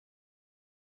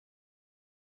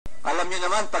Alam niyo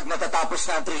naman, pag natatapos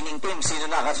na ang training team, sino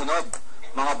nakasunod?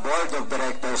 Mga board of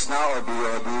directors na o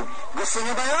BOD. Gusto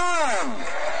niyo ba yan?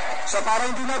 So para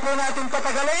hindi na po natin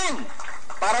patagalin,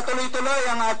 para tuloy-tuloy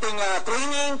ang ating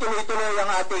training, tuloy-tuloy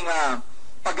ang ating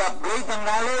pag-upgrade ng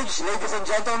knowledge, ladies and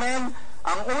gentlemen,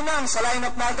 ang unang sa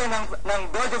lineup natin ng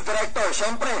board of directors,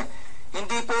 syempre,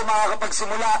 hindi po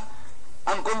makakapagsimula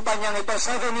ang kumpanyang ito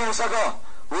 7 years ago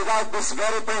without this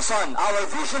very person, our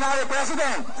visionary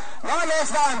president, no less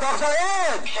than Dr.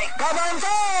 Ed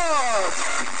Cabantos!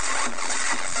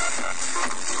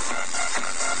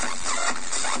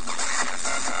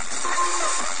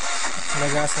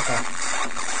 Nagasa ka.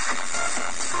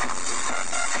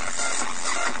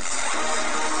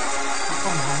 Ako,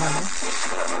 mahaman, eh.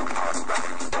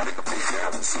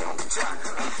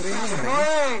 Training,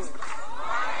 morning!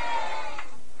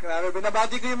 Grabe,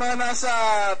 binabati ko yung mga nasa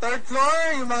third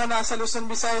floor, yung mga nasa Luzon,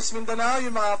 Visayas, Mindanao,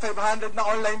 yung mga 500 na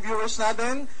online viewers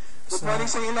natin. Good morning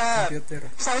sa inyo lahat.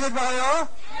 Excited ba kayo?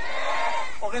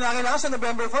 Okay na kailangan sa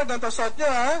November 4, ganito suot nyo,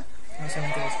 ha?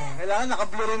 Kailangan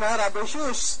naka-blue rin na rubber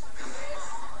shoes.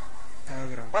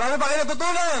 Marami ba kayo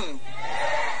natutunan?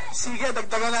 Sige,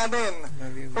 dagdagan natin.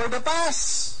 For the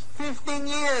past 15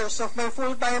 years of my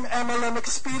full-time MLM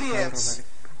experience,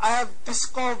 I have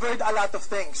discovered a lot of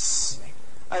things.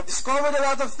 I've discovered a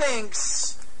lot of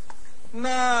things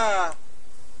na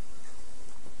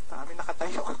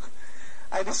nakatayo.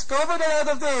 I discovered a lot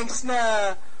of things na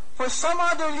for some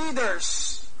other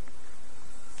leaders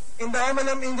in the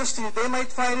MLM industry, they might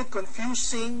find it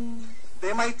confusing.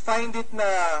 They might find it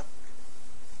na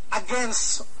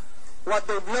against what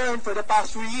they've learned for the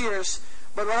past few years.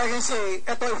 But what I can say,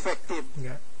 ito effective.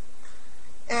 Yeah.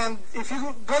 And if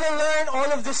you're gonna learn all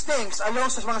of these things,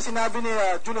 along sa mga sinabi ni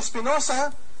Juno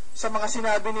Espinosa, sa mga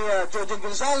sinabi ni Jojen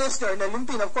Gonzalez, ni Arnel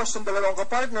Limpin, of course, yung dalawang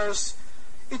ka-partners,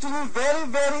 it will be very,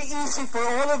 very easy for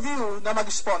all of you na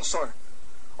mag-sponsor.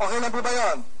 Okay na po ba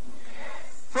yun?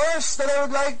 First, that I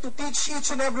would like to teach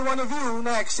each and every one of you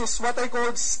next is what I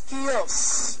call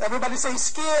skills. Everybody say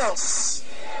skills.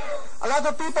 A lot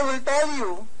of people will tell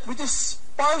you, which is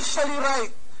partially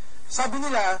right. Sabi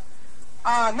nila,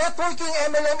 networking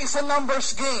MLM is a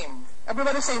numbers game.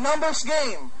 Everybody say numbers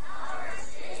game.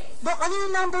 Dok, ano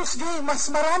yung numbers game? Mas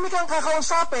marami kang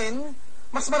kakausapin,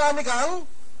 mas marami kang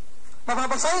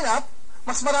mapapasign up,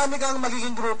 mas marami kang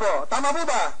magiging grupo. Tama po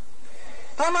ba?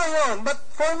 Tama yun. But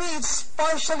for me, it's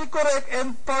partially correct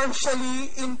and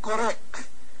partially incorrect.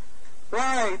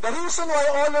 Why? The reason why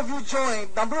all of you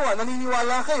joined, number one,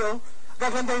 naniniwala kayo,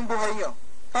 gaganda yung buhay nyo.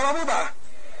 Tama po ba?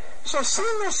 So,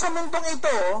 sino sa mundong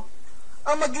ito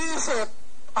ang mag-iisip,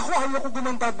 ako ayoko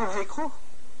gumanda buhay ko.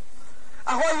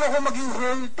 Ako ayoko maging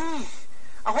healthy.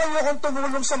 Ako ayoko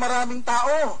tumulong sa maraming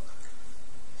tao.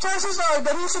 Chances are,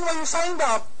 the reason why you signed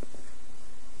up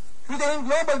with AIM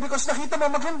Global because nakita mo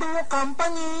maganda yung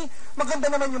company, maganda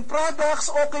naman yung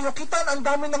products, okay yung kitan, ang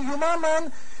dami ng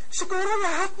yumaman. Siguro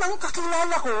lahat ng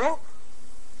kakilala ko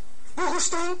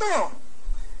gugustuhin to.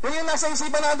 Yan yung nasa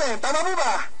isipan natin. Tama mo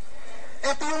ba?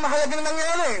 Ito yung mahalaga na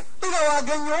nangyari.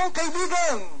 Tinawagan nyo ang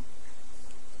kaibigan.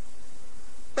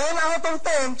 10 out of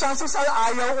 10, chances are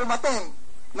ayaw umaten.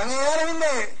 Nangyayari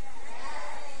hindi.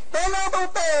 10 out of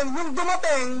 10, yung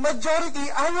dumating, majority,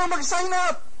 ayaw mag-sign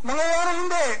up. Nangyayari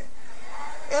hindi.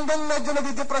 And then medyo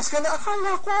nadidepress ka na,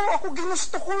 akala ko, ako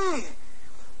ginusto ko eh.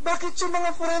 Bakit yung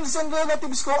mga friends and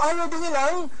relatives ko, ayaw din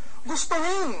nilang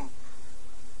gustuhin?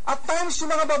 At times, yung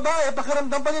mga babae,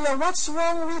 pakiramdam pa nila, what's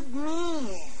wrong with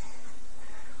me?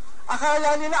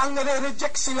 Akala nila ang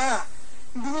nare-reject sila.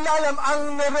 Hindi nila alam, ang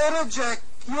nare-reject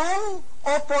yung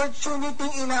opportunity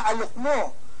inaalok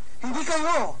mo. Hindi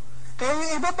kayo. Kaya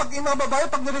yung iba, pag yung mga babae,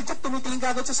 pag nare-reject, tumitingin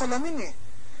ka agad sa salamin eh.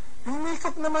 May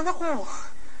makeup naman ako.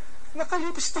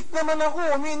 Naka-lipstick naman ako.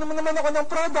 Umiinom naman ako ng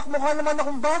product. Mukha naman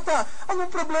akong bata.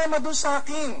 Anong problema dun sa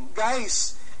akin?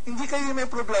 Guys, hindi kayo may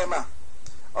problema.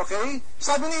 Okay?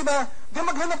 Sabi ng iba, di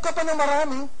maghanap ka pa ng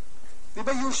marami. Di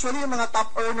ba usually yung mga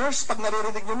top earners, pag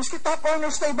naririnig nyo, miski top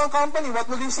earners na ibang company, what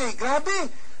will they say? Grabe,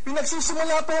 yung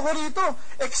nagsisimula po ako rito.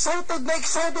 Excited na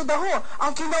excited ako.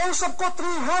 Ang kinausap ko,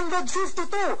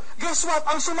 352. Guess what?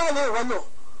 Ang sumali,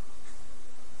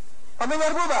 8.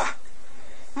 Pamilyar mo ba?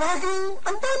 Laging,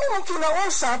 ang dami mong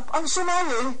kinausap, ang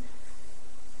sumali,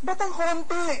 ba't ang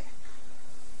konti?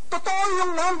 Totoo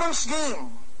yung numbers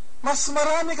game. Mas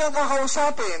marami kang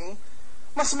kakausapin,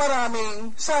 mas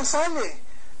maraming sasali.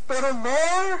 Pero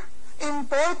more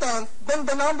important than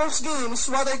the numbers game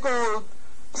is what I call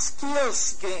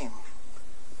skills game.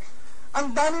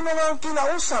 Ang dami mo mga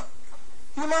kinausap.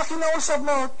 Yung mga kinausap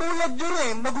mo, tulad yun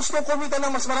rin, na gustong kumita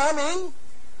ng mas maraming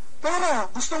pera,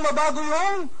 gustong mabago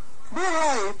yung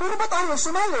buhay. Pero ba't ayaw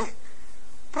sumali?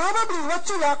 Probably what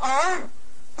you lack are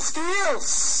skills.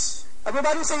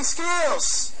 Everybody say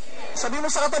skills. Sabi mo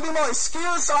sa katabi mo,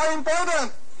 skills are important.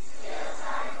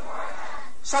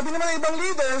 Sabi naman ng ibang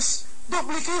leaders,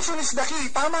 duplication is the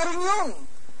key. Tama rin yun.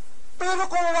 Pero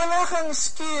kung wala kang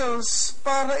skills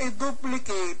para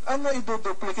i-duplicate, ano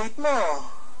i-duplicate mo?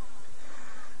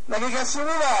 Nagigets mo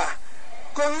ba?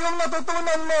 Kung yung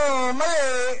natutunan mo mali,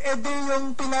 edi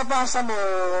yung pinabasa mo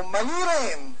mali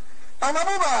rin. Tama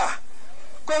mo ba?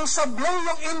 Kung sablay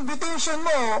yung invitation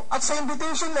mo at sa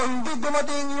invitation mo hindi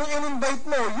dumating yung in-invite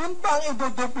mo, yun pa ang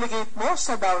i-duplicate mo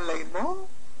sa downline mo?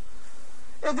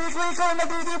 Edi kung ikaw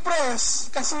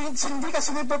nadidepress kasi hindi ka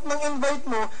sinipot ng invite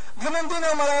mo, ganun din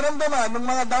ang mararamdaman ng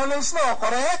mga downlines mo,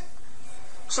 correct?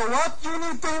 So what you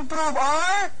need to improve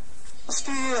are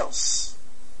skills.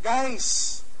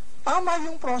 Guys, tama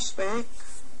yung prospect.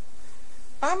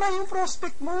 Tama yung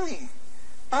prospect mo eh.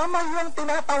 Tama yung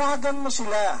tinatawagan mo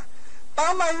sila.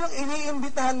 Tama yung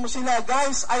iniimbitahan mo sila.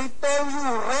 Guys, I tell you,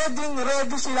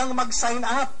 ready silang mag-sign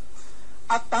up.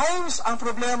 At times, ang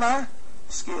problema,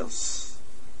 skills.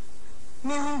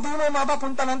 Hindi mo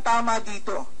mapapunta ng tama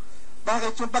dito.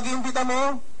 Bakit? Yung pag-iimbita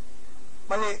mo,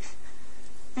 mali.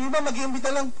 Di ba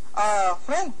mag-iimbita lang,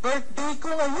 friend, birthday ko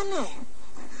ngayon eh.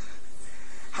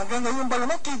 Hanggang ngayon ba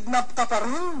naman, kidnap ka pa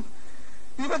rin?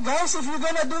 Di ba guys, if you're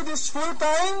gonna do this full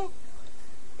time,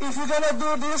 if you're gonna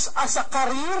do this as a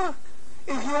career,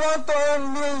 if you want to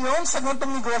earn millions sa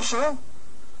ganitong negosyo,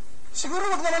 siguro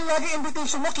wag naman lagi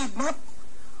invitation mo, kidnap.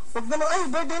 Wag naman, ay,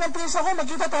 birthday ng prince ako,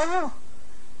 magkita tayo.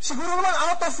 Siguro naman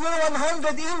out of your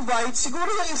 100 invites, siguro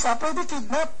yung isa pwede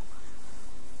kidnap.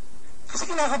 Kasi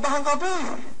kinakabahan ka pa eh.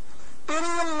 Pero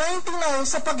yung 99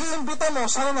 sa pag-iimbita mo,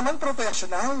 sana naman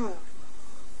professional.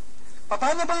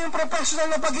 Paano ba yung professional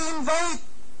na pag-i-invite?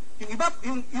 Yung iba,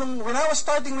 when I was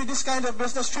starting with this kind of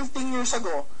business 15 years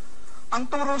ago, ang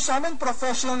turo sa amin,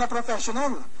 professional na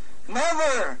professional.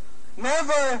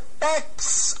 Never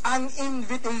text an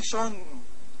invitation.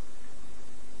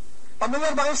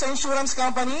 Familiar ba kayo sa insurance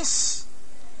companies?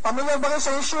 Familiar ba kayo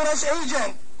sa insurance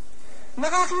agent?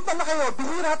 Nakakita na kayo,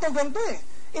 bihira itong ganito eh.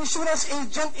 Insurance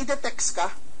agent, ide-text ka.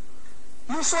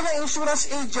 Usually, insurance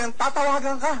agent,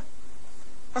 tatawagan ka.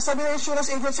 Sabi ng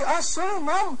insurance agency, sir,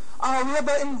 ma'am, we have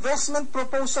an investment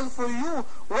proposal for you.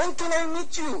 When can I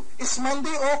meet you? Is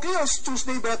Monday okay or is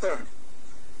Tuesday better?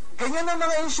 Ganyan ang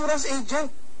mga insurance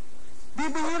agent.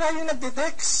 Bibihira yung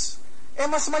nagtitext.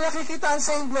 Mas malaki kitaan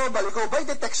sa yung global. Ikaw ba,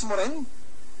 ite-text mo rin?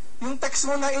 Yung text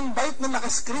mo na invite na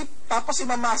nakascript, tapos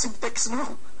imamassive text mo.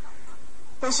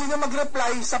 Kung sino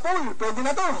mag-reply sa poll, pwede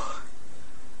na to.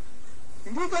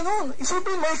 Hindi ganun.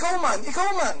 Isipin mo, ikaw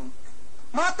man.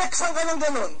 Ma-textan ka ng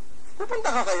ganun.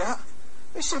 Pupunta ka kaya?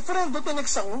 Si friend, doon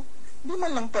tinext ako. Hindi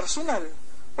man lang personal.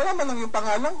 Wala man lang yung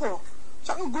pangalan ko.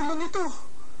 Tsaka ang gulo nito.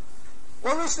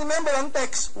 Always remember, ang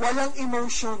text, walang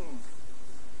emotion.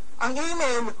 Ang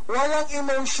email, walang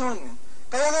emotion.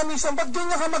 Kaya nga minsan, ba't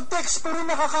ganyan ka mag-text pero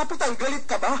nakakapital? Galit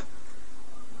ka ba?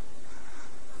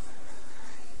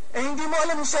 Hindi mo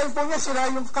alam yung cellphone niya,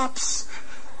 sira yung caps.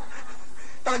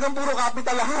 Talagang puro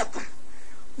capital lahat.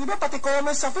 Di ba, pati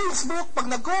comment sa Facebook, pag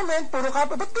nag-comment, puro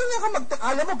capital. Ba't ganyan ka mag-text?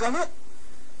 Alam mo, galit.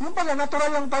 Yung pala, natural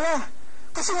lang pala.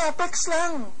 Kasi nga, text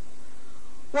lang.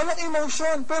 Walang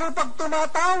emotion. Pero pag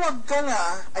tumatawag ka na,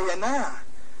 ayan na.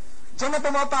 Diyan na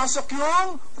pumapasok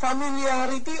yung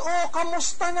familiarity.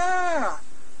 Kamusta na?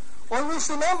 Always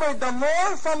remember, the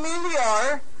more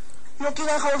familiar yung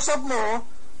kinakausap mo,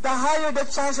 the higher the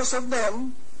chances of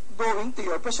them going to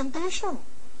your presentation.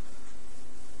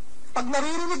 Pag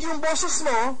naririnig yung boses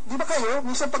mo, di ba kayo,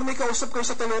 minsan pag may kausap kayo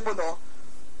sa telepono,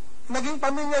 naging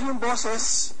familiar yung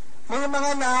boses, may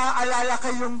mga naaalala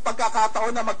kayong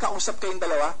pagkakataon na magkausap kayong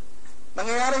dalawa?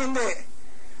 Nangyayari hindi.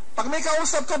 Pag may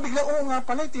kausap ka, bigla, nga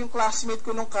pala, ito yung classmate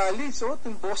ko nung college, ito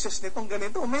yung boses nitong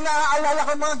ganito. May naaalala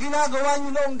ka mga ginagawa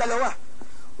nyo noong dalawa.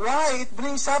 Why? It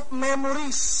brings up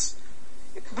memories.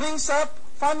 It brings up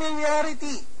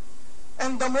familiarity.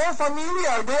 And the more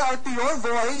familiar they are to your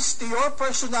voice, to your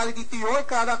personality, to your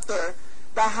character,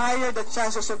 the higher the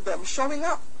chances of them showing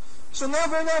up. So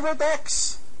never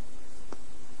text.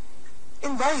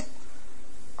 Invite.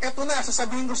 Eto na,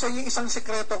 sasabihin ko sa inyo isang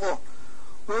sekreto ko.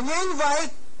 When you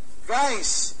invite,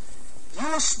 guys,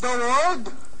 use the word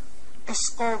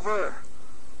discover.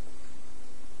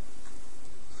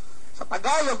 Sa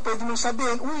Tagalog, pwede mong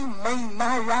sabihin, may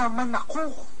nalaman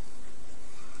ako.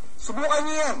 Subukan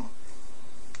niyo yan.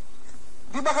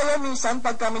 Di ba kayo minsan,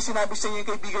 pag kami sinabi sa inyo yung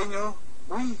kaibigan nyo,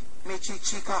 may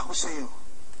chichika ako sa iyo.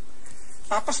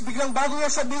 Tapos biglang bago niya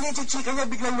sabihin yung chichika niya,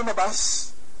 biglang lumabas.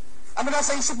 Ano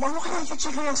nasa isip mo? Ano kaya yung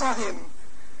chichika yan sa akin?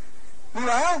 Di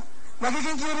ba?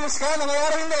 Nagiging curious ka,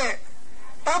 nangyayari hindi.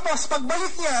 Tapos,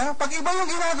 pagbalik niya, pag iba yung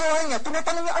ginagawa niya,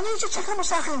 tinatanong niya, ano yung chika mo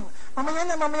sa akin? Mamaya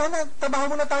na,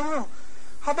 trabaho muna tayo.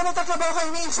 Habang nagtatrabaho ka,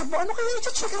 iniisip mo, ano kaya yung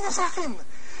chika niya sa akin?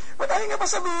 Madali nga pa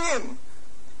sabihin,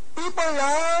 people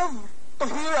love to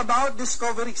hear about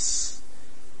discoveries.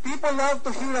 People love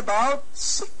to hear about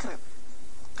secret.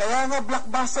 Kaya nga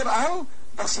blockbuster ang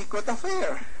The Secret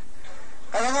Affair.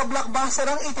 Kaya nga blockbuster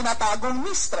ang itinatagong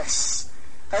mistress.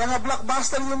 Kaya nga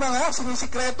blockbuster yung mga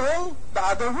sinisikretong The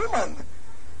Other Woman.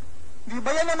 Di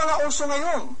ba yan ang mga uso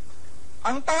ngayon?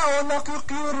 Ang tao na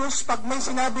curious pag may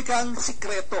sinabi kang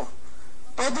sikreto.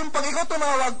 Pwedeng pag ikaw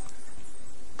tumawag,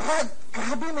 Brad,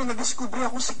 grabe may nadiskubre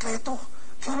akong sikreto.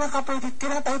 Kailan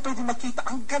tayo pwede magkita?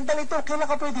 Ang ganda nito, kailan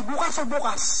ka pwede? Bukas o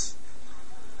bukas?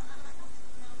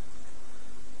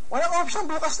 Walang option,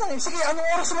 bukas lang eh. Sige, anong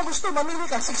oras mo gusto? Mamili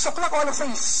ka, 6 o'clock o alas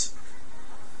 6.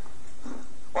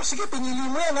 O sige, pinili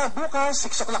mo yan ha. Bukas,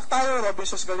 6 o'clock tayo,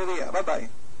 Robinson's Galleria. Bye-bye.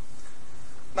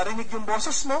 Narinig yung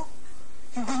boses mo,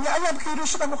 hindi niya alam,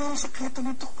 curious ano kaya yung sekreto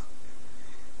nito.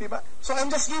 Diba? So I'm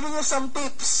just giving you some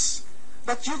tips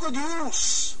that you could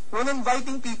use when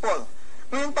inviting people.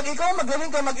 Ngayon, pag ikaw magaling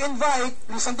ka mag-invite,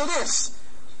 listen to this.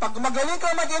 Pag magaling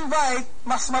ka mag-invite,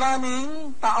 mas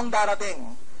maraming taong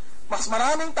darating. Mas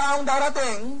maraming taong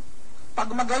darating,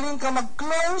 pag magaling ka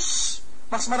mag-close,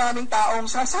 mas maraming taong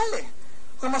sasali.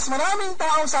 Kung mas maraming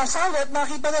taong sasali at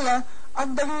nakita nila,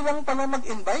 ang dali lang palang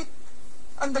mag-invite,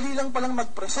 ang dali lang palang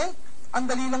mag-present, ang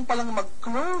dali lang palang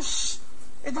mag-close,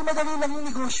 di madali lang yung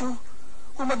negosyo.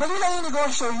 Kung madali lang yung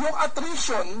negosyo, yung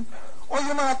attrition o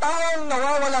yung mga taong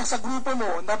nawawala sa grupo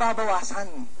mo, nababawasan.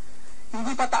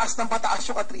 Hindi pataas ng pataas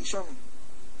yung attrition.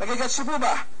 Nagigets po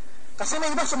ba? Kasi may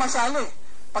iba sumasali.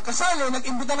 Pagkasali,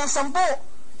 nag-imbita ng 10.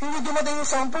 Hindi dumating yung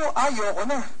 10, ayoko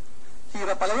na.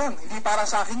 Hirap pala yan. Hindi para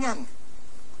sa akin yan.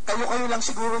 Kayo lang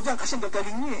siguro dyan kasi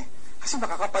gagaling niyo eh. Kasi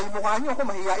nakakapal mukha niyo ako,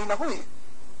 mahihain ako eh.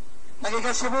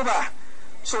 Nagigets po ba?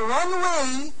 So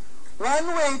one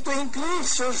way to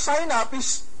increase your sign-up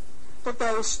is to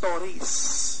tell stories.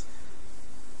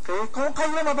 Okay? Kung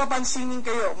kayo mapapansinin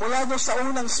kayo, mula doon sa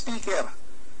unang speaker,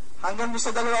 hanggang doon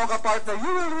sa dalawang kapartner, you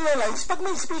will realize, pag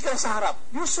may speaker sa harap,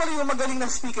 usually yung magaling na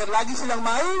speaker, lagi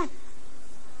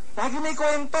may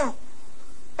kwento.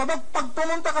 Pag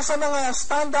pumunta ka sa mga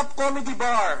stand-up comedy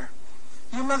bar,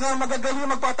 yung mga magagaling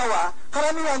magpatawa,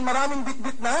 karamihan, maraming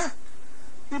bit-bit na.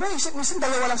 Diba, minsan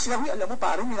dalawa lang sila, alam mo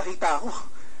pare, may nakita ako.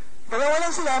 Dalawa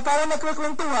lang sila, para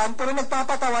nagkukwentuhan, pero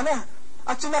nagpapatawa na.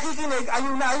 At yung nakikinig,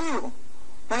 ayaw na ayaw.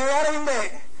 Nangyayari hindi.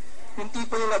 Yung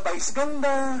tipo nila Vice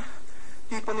Ganda,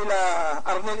 tipo nila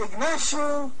Arnel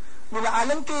Ignacio, nila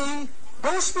Alan Kay,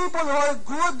 those people who are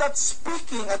good at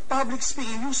speaking, at public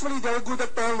speaking, usually they're good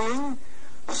at telling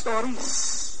stories.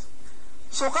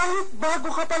 So kahit bago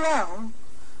ka pa lang,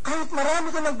 kahit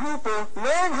marami ka ng grupo,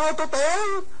 learn how to tell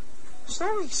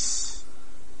stories.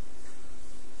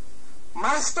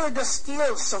 Master the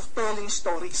skills of telling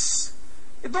stories.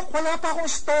 Dok, wala pa akong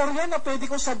storya na pwede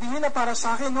kong sabihin na para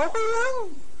sa akin. Okay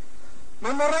lang.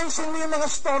 Memorizing mo yung mga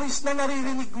stories na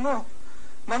naririnig mo,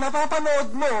 na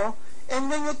napapanood mo, and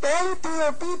when you tell it to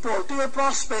your people, to your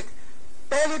prospect,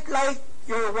 tell it like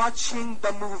you're watching the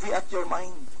movie at your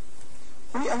mind.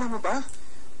 Uy, alam mo ba?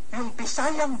 Yung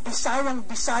Bisayang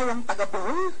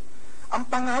taga-Bohol, ang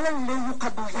pangalan Leo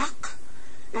Kaduyak.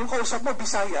 Yung kausap mo,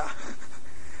 Bisaya.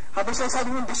 Habang sinasabi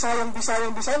mo, Bisayang,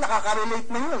 nakaka-relate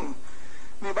na yun.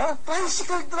 Diba?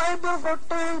 Tricycle driver for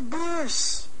 12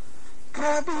 years.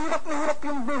 Grabe, hirap na hirap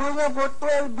yung buhay niya for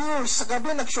 12 years. Sa gabi,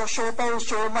 nag-show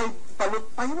may balot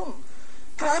pa yun.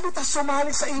 Grabe, tas sumali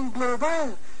sa AIM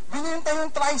Global. Binenta yung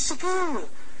tricycle.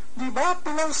 Diba?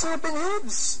 Pinang 7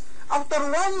 heads. After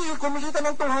 1 year, kumikita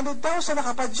ng 200,000,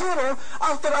 nakapajero.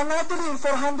 After another year,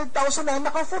 400,000 na,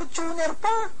 naka-Fortuner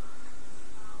pa.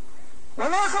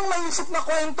 Wala kang maisip na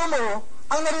kwento mo.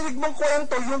 Ang narinig mong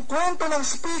kwento, yung kwento ng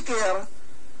speaker,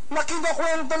 na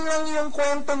kinukwento lang yung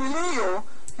kwento ni Leo,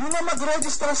 yun na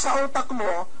mag-register sa utak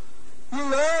mo, you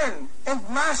learn and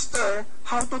master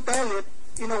how to tell it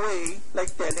in a way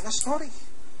like telling a story.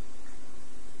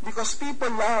 Because people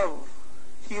love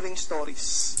hearing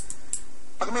stories.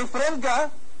 Pag may friend ka,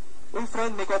 uy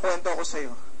friend, may kukwento ako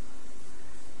sa'yo.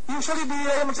 Usually,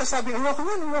 bihira yung magsasabi, ayoko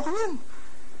yun.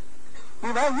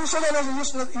 Diba?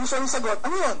 Usually sagot,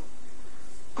 ano yun?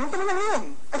 Kwento mo naman yun.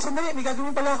 Ay, sandali, may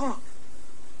gagawin pala ako.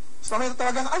 So, may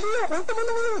tatawagan, aliyo, kwento mo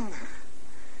naman yun.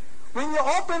 When you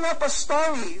open up a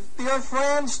story to your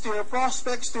friends, to your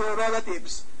prospects, to your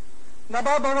relatives,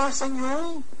 nababawasan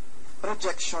yung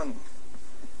rejection.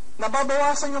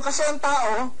 Nababawasan yung, kasi ang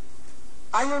tao,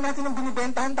 ayaw natin ng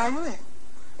binibentahan tayo eh.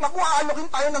 Naku, aalokin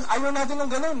tayo ng ayaw natin ng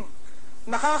ganun.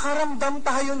 Nakakaramdam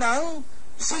tayo ng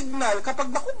signal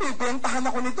kapag naku, bibentahan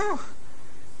ako nito.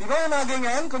 Di ba yung mga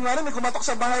ganyan? Kunwari may kumatok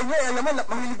sa bahay niya, alam mo,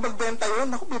 mahilig magbenta yun.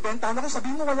 Naku, bibentahan ako.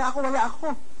 Sabihin mo, wala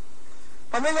ako.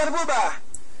 Pamilyar mo ba?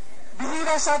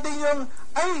 Bihira sa atin yung,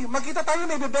 ay, magkita tayo,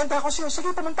 may bibenta ako sa'yo. Sige,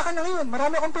 pumunta ka na ngayon.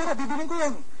 Marami akong pera, bibilin ko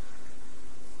yan.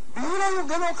 Bihira yung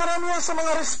ganong karamihan sa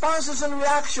mga responses and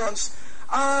reactions.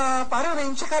 Pare,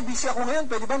 Renche ka, busy ako ngayon.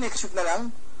 Pwede ba next week na lang?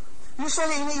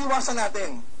 Usually, iniiwasan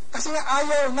natin. Kasi nga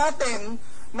ayaw natin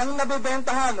ng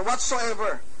nabibentahan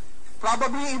whatsoever.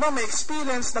 Probably iba may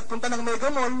experience, nagpunta ng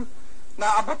Mega Mall,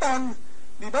 naabutan,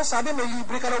 di ba? Sabi, may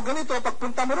libre ka raw ganito,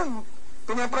 pagpunta mo ron,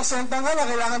 pinapresenta nga na,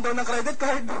 kailangan daw ng credit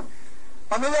card.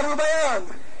 Pamilyar mo ba yan?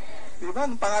 Di ba?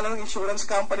 Ang pangalan ng insurance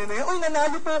company na yan, uy,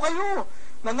 nanalo po kayo.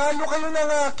 Nanalo kayo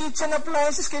ng kitchen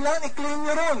appliances, kailangan i-claim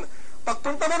nyo ron.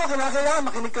 Pagpunta mo ron, kailangan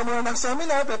makinig ka muna ng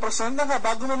seminar, pepresenta ka,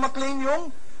 bago mo maklaim yung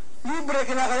libre,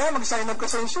 kailangan mag-sign up ka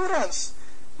sa insurance.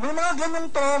 May mga ganun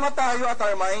trauma tayo at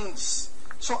our minds.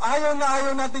 So, ayaw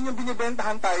natin yung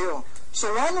binibentahan tayo. So,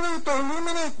 one way to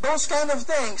eliminate those kind of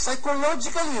things,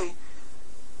 psychologically,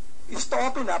 is to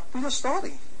open up with a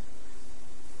story.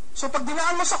 So, pag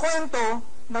dinaan mo sa kwento,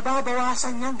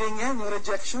 nababawasan yan, ganyan, yung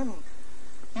rejection.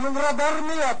 Yung radar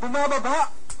nila, bumababa.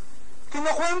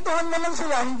 Kinukwentuhan mo lang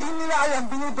sila, hindi nila alam,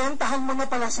 binibentahan mo na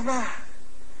pala sila.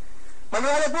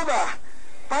 Maliwanag mo ba?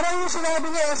 Parang yung sinabi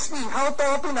ni SP, how to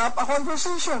open up a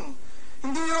conversation.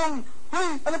 Hindi yung, hey,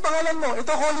 ano pangalan mo?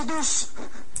 Ito, Holidus.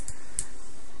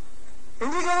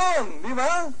 Hindi ganoon, di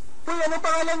ba? Hey, ano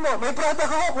pangalan mo? May product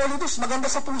ako, Holidus,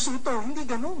 maganda sa puso ito. Hindi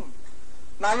ganoon.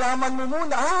 Nalaman mo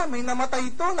muna, may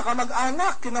namatay ito,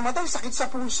 nakamag-anak, kinamatay, sakit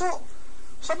sa puso.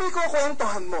 Sabi ko,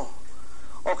 kwentuhan mo.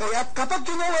 Okay, at kapag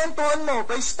kinuwentuhan mo,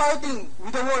 by starting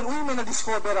with the word, uy, may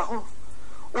na-discover ako.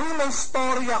 Uy, may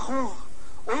story ako.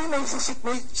 Uy, may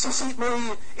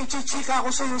ichichika ako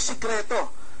sa yung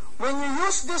sikreto. When you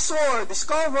use this word,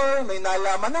 discover, may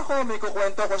nalaman ako, may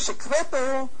kukwento akong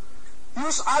sikreto,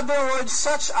 use other words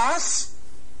such as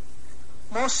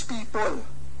most people.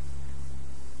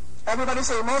 Everybody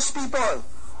say, most people.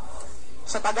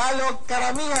 Sa Tagalog,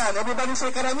 karamihan. Everybody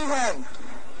say, karamihan.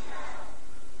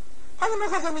 Paano mo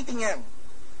gagamitin yan?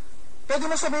 Pwede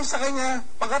mo sabihin sa kanya,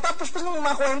 pagkatapos pa nung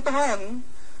makwentuhan,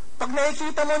 pag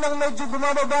nakikita mo nang medyo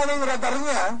bumababa na yung radar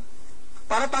niya,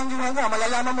 para tanggihan ka,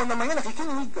 malalaman mo naman yan,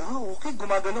 nakikinig, okay,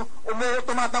 gumagano,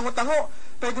 tumatango-tango.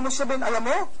 Pwede mo sabihin, alam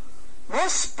mo,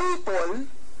 most people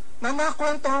na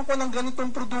nakwentuhan ko ng ganitong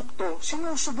produkto,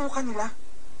 sinusubukan nila.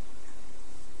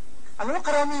 Alam mo,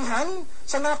 karamihan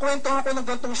sa nakwentuhan ko ng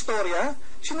ganitong istorya,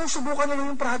 sinusubukan nila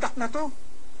yung product na to.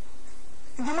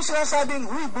 Hindi mo sinasabing,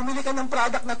 huy, bumili ka ng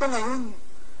product na to ngayon.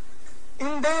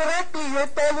 Indirectly, you're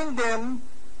telling them,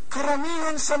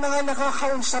 karamihan sa mga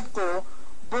nakakausap ko,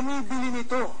 bumibili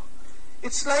nito.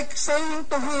 It's like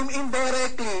saying to him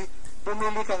indirectly,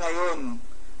 bumili ka ngayon.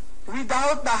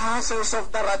 Without the hassles of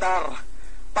the radar,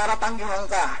 para tanggihan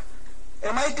ka.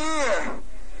 Am I clear?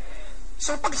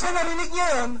 So pag siya narinig niya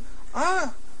yun,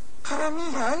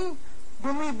 karamihan,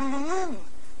 bumibili yan.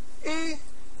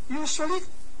 Usually,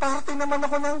 parte naman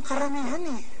ako ng karamihan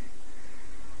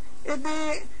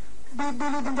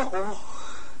bibili din ako.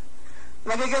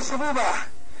 Nagigets mo ba?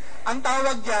 Ang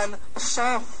tawag dyan,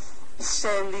 soft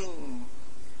selling.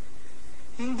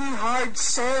 Hindi hard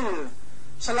sell.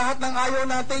 Sa lahat ng ayaw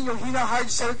natin, yung hina-hard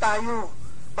sell tayo.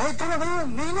 Bayad ka na ngayon.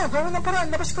 Hindi na, gawin ng paraan.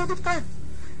 Labas credit card.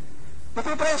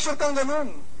 Napipressure kang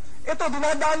ganun. Ito,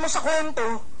 dinadaan mo sa kwento,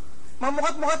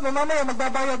 mamukat-mukat mo, mamaya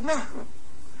magbabayad na.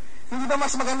 Hindi ba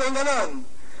mas maganda yung ganun?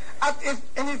 At if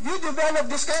you develop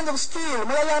this kind of skill,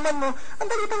 malalaman mo, ang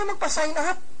dali pa na magpa-sign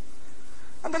up.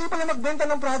 Ang dali pa na magbenta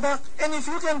ng product. And if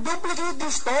you can duplicate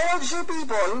this towards your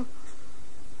people,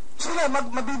 sila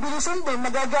mabibilisan din,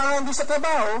 magagaan din sa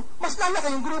trabaho, mas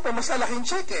lalaki yung grupo, mas lalaki yung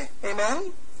check Amen?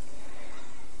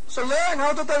 So learn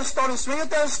how to tell stories. When you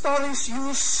tell stories,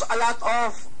 use a lot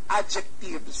of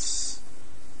adjectives.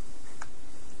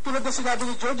 Tulad na sinabi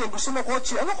ni George, gusto mo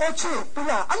kotse. Anong kotse?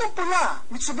 Pula. Anong pula?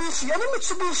 Mitsubishi. Anong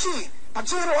Mitsubishi?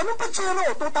 Pajero. Anong Pajero?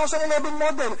 2011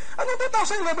 model. Anong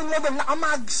 2011 model?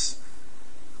 Naka-mags.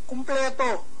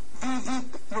 Kumpleto. Vivid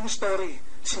yung story.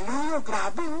 Si Leo,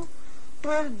 grabe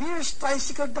 12 years,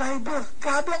 tricycle driver.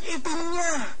 Grabe ang itim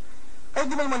niya. Ay,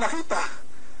 di mo naman nakita.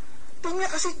 Tingnan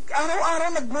kasi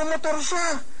araw-araw nagmo-motor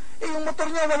siya. Yung motor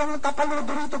niya walang tapalodo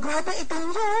rito. Grabe ang itim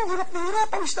niya. Hirap na hirap.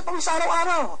 Pawis na pawis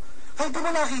araw-araw. Ay, di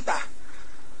mo nakita.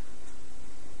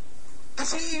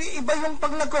 Kasi iba yung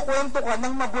pag nagkukwento ka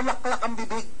nang mabulaklak ang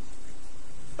bibig.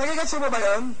 Nagigets mo ba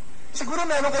yun? Siguro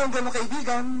meron kayong ganong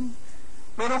kaibigan,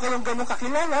 meron kayong ganong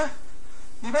kakilala.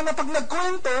 Di ba na pag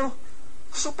nagkwento,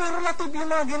 superlative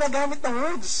yung mga ginagamit na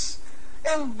words.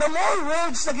 And the more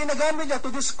words na ginagamit niya to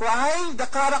describe the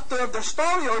character of the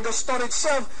story or the story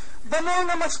itself, the more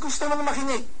na mas gusto mong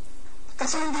makinig.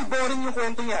 Kasi hindi boring yung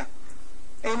kwento niya.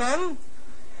 Amen?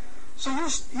 So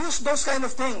use those kind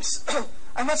of things.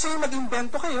 I'm not saying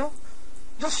mag-invento kayo.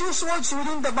 Just use words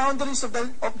within the boundaries of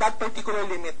that particular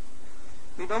limit.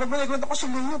 Diba? Magmalikwento ko si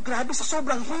Leo, grabe sa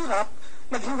sobrang hirap,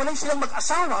 naghiwalay silang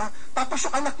mag-asawa, tapos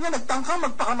yung anak niya nagtangkang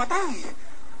magpakamatay.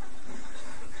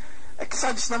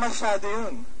 Exags na masyado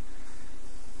yun.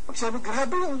 Pag sabi,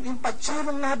 grabe yung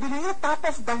patserong nabili niya, top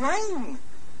of the line.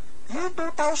 Year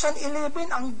 2011,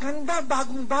 ang ganda,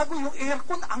 bagong-bago yung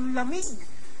aircon, ang lamig.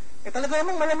 Talaga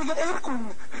namang malamig ang aircon.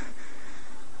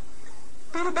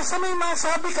 Pero basta may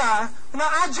masabi ka na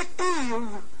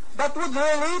adjective that would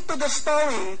relate to the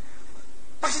story,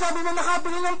 pag sinabi mo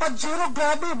nakabili ng Pajero,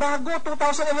 grabe, bago,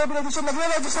 2011 edition,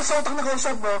 nagre-register sa utak na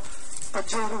kausap mo,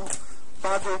 Pajero,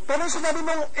 bago. Pero sinabi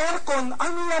mong aircon,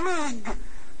 ang lamig,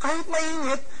 kahit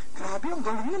mainit, grabe, ang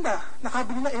galing yun na.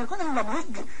 Nakabili ng aircon, ang lamig.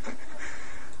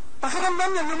 Pakiramdam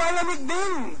niya, lumalamig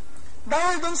din.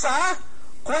 Dahil dun sa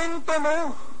kwento mo.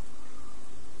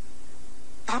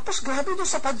 Tapos grabe dun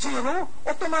sa Pajero,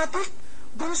 automatic,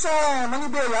 dun sa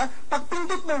Manibela, pag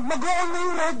pindot mo, mag-on na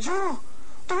yung radyo.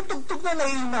 Tutugtog na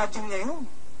nai-imagine niya yun.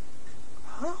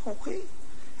 Okay.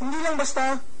 Hindi lang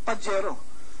basta Pajero.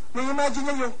 Nai-imagine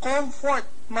niya yung comfort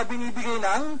na binibigay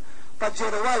ng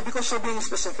Pajero. Why? Because you're being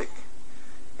specific.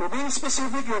 You're being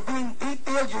specific, you're being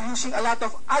detailed, you're using a lot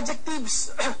of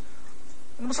adjectives.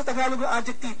 Ano ba sa Tagalog yung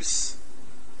adjectives?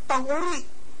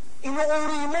 Pang-uri.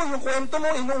 Inuuri mo yung kwento mo,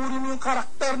 inuuri mo yung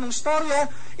karakter ng storya,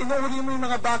 inuuri mo yung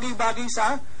mga bagay-bagay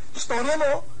sa storya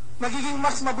mo, nagiging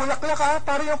mas mabulaklak ka,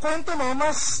 para yung kwento mo,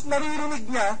 mas naririnig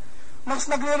niya, mas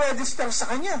nagre-register sa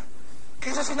kanya.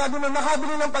 Kaysa sinabi mo,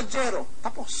 nakabili ng Pajero.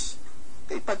 Tapos,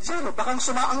 kay Pajero, baka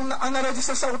ang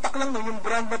na-register sa utak lang no, yung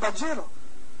brand na Pajero.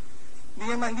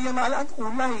 Hindi niya maalaan,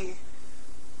 kulay.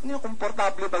 Ano yung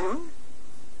komportable ba yun?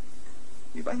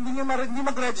 Diba? Hindi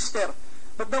mag-register.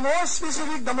 But the more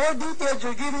specific, the more detailed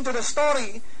you're giving to the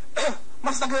story,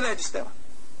 mas nagre-register.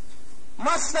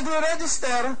 Mas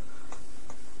nagre-register,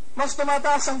 mas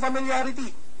tumataas ang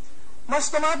familiarity. Mas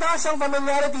tumataas ang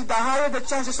familiarity, the higher the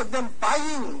chances of them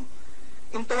buying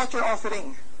into what you're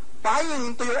offering, buying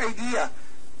into your idea,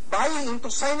 buying into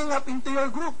signing up into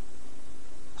your group.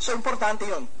 So, importante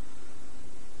yun.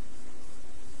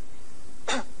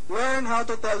 Learn how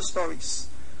to tell stories.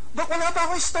 Dok, wala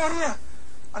pa akong istorya.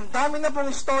 Ang dami na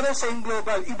pong istorya sa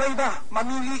global. Iba-iba.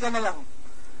 Mamili ka na lang.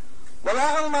 Wala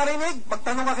kang marinig,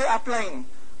 magtanong ka kay upline.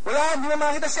 Wala, hindi mo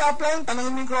makita si upline,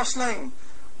 tanongin mo yung crossline.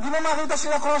 Hindi mo makita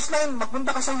sila crossline,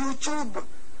 magpunta ka sa YouTube.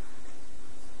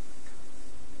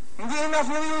 Hindi enough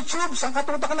yung YouTube, saan ka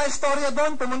tutak na istorya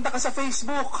doon, pumunta ka sa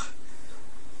Facebook.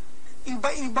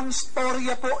 Iba-ibang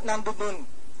storya po nandun.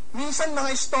 Minsan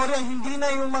mga istorya, hindi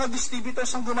na yung mga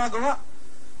distributors ang gumagawa.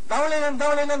 Downline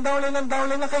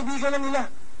na kaibigan na nila.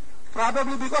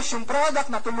 Probably because yung product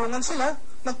na tulungan sila,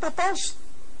 nagpo-post.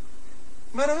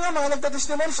 Meron nga mga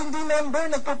nagtatestimonies, hindi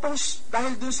member, nagpo-post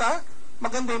dahil dun sa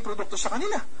maganda yung produkto sa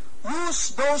kanila.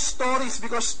 Use those stories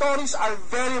because stories are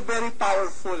very, very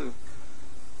powerful.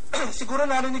 Siguro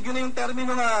narinig yun na yung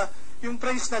termino na, yung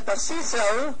phrase na the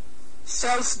sizzle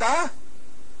sells the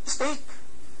steak.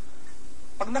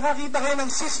 Pag nakakita kayo ng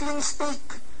sizzling steak,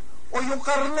 o yung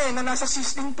karne na nasa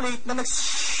sizzling plate na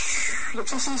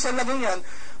nagsisisal na ganyan,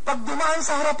 pag dumaan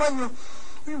sa harapan nyo,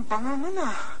 yung bango mo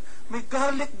na, may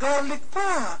garlic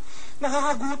pa,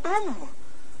 nakakagutom.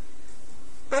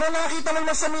 Pero nakakita mo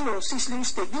na sa menu, sizzling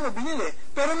steak, di mo binili.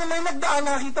 Pero na may nagdaan,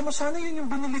 nakakita mo, sana yun yung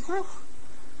binili ko.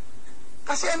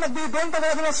 Kasi ang nagbibenta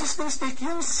talaga ng sizzling steak,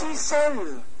 yung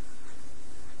sizzle.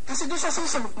 Kasi doon sa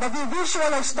sizzle,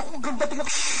 nag-visualize na kung ganda tingnan,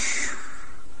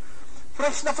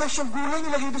 fresh na fresh yung gulay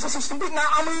nilagay doon sa sizzling plate,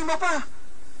 naamoy mo pa.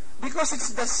 Because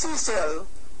it's the sizzle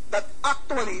that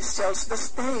actually sells the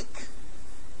steak.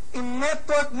 In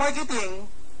network marketing,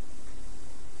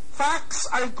 facts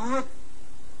are good.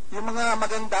 Yung mga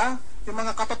maganda, yung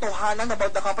mga katotohanan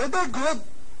about the company, they're good.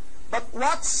 But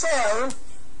what sell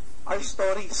are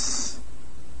stories.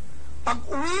 Pag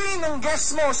uwi ng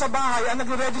guest mo sa bahay, ang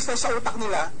nag-register sa utak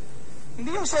nila,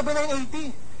 hindi yung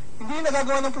 7980, hindi yung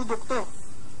nagagawa ng produkto.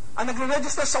 Ang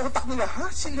nagre-register sa utak nila,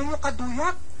 si Leo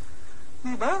Kaduyak,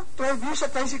 diba? 12 years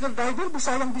at tricycle driver,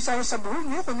 bisayang-bisaya sa buhay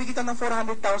niya, kumikita ng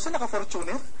 400,000,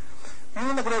 naka-Fortuner. Yun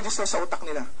yung nag-register sa utak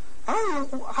nila. Yung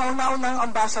kauna-unang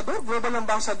ambassador, global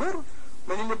ambassador,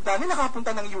 manilibdani,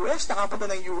 nakapunta ng US, nakapunta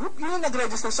ng Europe, yun yung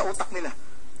nag-register sa utak nila.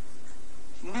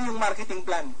 Hindi yung marketing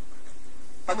plan.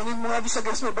 Tanungin mo nga sa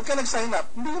guest mo, ba't ka nag-sign up?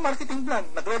 Hindi yung marketing plan.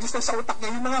 Nag-register sa utak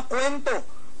niya yung mga kwento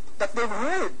that they've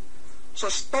heard So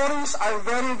stories are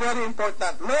very, very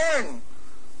important. Learn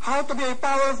how to be a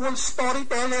powerful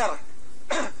storyteller.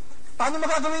 Paano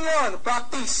magagawin yun?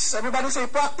 Practice. Everybody say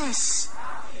practice.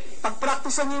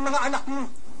 Pag-practicean niyo yung mga anak niyo.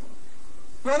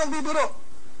 Yung nagbibiro.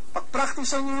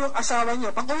 Pag-practicean niyo yung asawa niyo.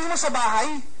 Pag uwi mo sa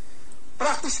bahay,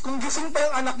 practice. Kung gising pa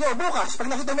yung anak niyo, bukas, pag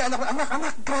nakita mo yung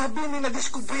anak, grabe, may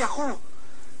nadiscovery ako.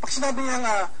 Pag sinabi niya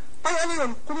nga, tay, ano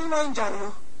yun? Kunin mo yung dyaryo.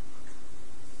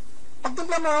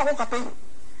 Pagtimpla mo akong kape,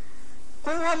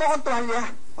 kuha mo akong tuwalya.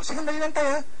 O sige, dali lang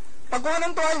tayo. Pagkuha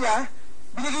ng tuwalya,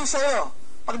 binigay sa'yo.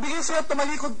 Pag bigay sa'yo,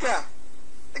 tumalikod ka.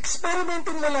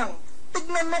 Experimentin mo lang.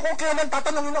 Tignan mo kung kailan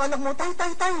tatanungin ng anak mo, tay,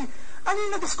 ano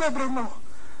yung na-discover mo?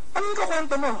 Ano yung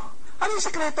kukwento mo? Ano yung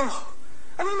sekreto?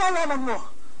 Ano yung nalaman mo?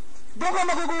 Doon ka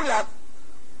magugulat,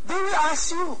 they will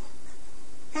ask you.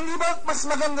 Hindi ba mas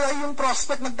maganda yung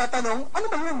prospect nagtatanong, ano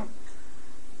ba yun?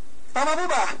 Tama mo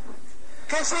ba?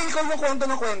 Kasi ikaw yung kwento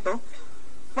ng kwento,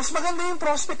 mas maganda yung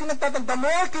prospect yung nagtatanong. The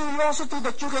more curiosity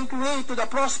that you can create to the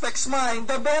prospect's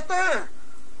mind, the better.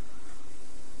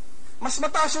 Mas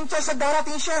mataas yung chance na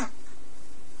darating siya.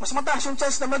 Mas mataas yung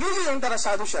chance na magiging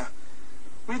interesado siya.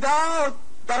 Without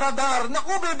the radar,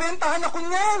 naku, bebentahan ako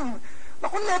niyan.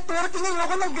 Naku, networking ngayon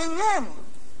ako ng ganyan.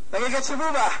 Nagigets mo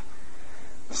ba?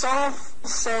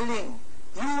 Self-selling.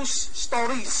 Use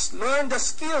stories. Learn the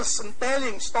skills in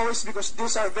telling stories because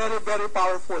these are very, very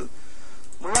powerful.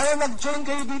 Mula na nag-join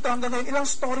kayo dito hanggang ngayon, ilang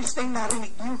stories na yung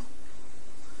narinig nyo.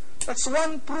 That's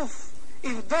one proof.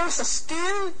 If there's a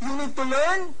skill you need to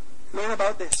learn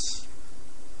about this.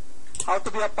 How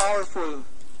to be a powerful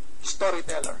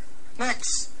storyteller.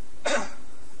 Next.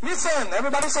 Listen.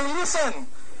 Everybody say listen.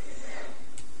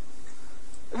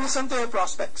 Listen to your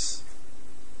prospects.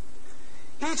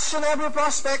 Each and every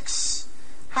prospects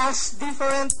has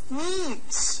different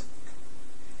needs.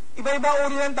 Iba-iba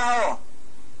uri ng tao.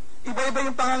 Iba-iba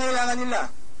yung pangangailangan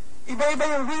nila. Iba-iba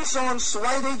yung reasons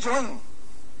why they join.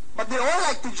 But they all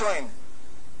like to join.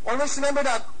 Always remember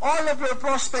that all of your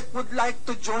prospect would like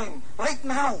to join right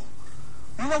now.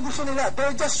 Yun ang gusto nila.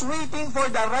 They're just waiting for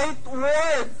the right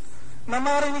word na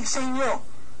marinig sa inyo.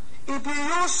 If you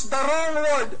use the wrong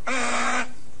word,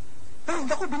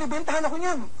 naku, binibentahan ako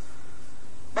niyan.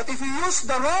 But if you use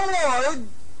the wrong word,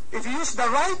 if you use the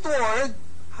right word,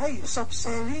 ay, stop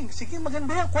selling. Sige,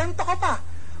 maganda yan. Kwento ka pa.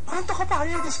 Ano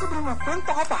yung discovery mo?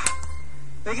 Kwento ka pa.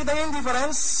 Nakikita niyo yung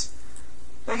difference?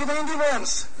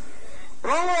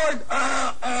 Wrong word,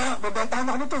 babentahan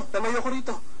ako nito. Dalayo ko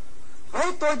rito.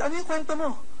 Right word, ano yung kwento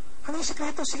mo? Ano yung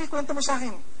sikreto? Sige, kwento mo sa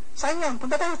akin. Saan yan?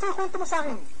 Punta tayo, kwento mo sa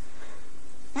akin.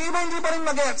 Yung iba hindi pa rin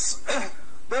magets.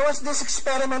 There was this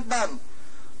experiment done.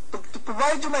 To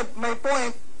provide you my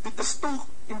point with these two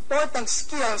important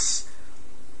skills,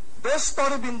 there's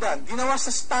story been done. Ginawa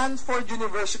sa Stanford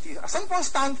University. Asan po ang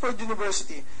Stanford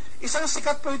University? Isang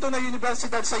sikat po ito na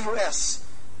universidad sa US.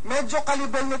 Medyo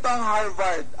kalibel nito ang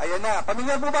Harvard. Ayan na.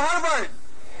 Pamilyar po ba Harvard?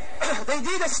 They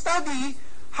did a study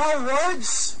how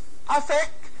words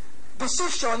affect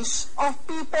decisions of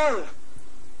people.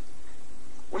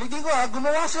 Ulitin ko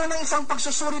gumawa sila ng isang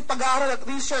pagsusulit, pag-aaral at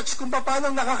research kung paano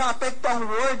nakaka-apekto ang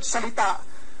word, salita,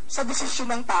 sa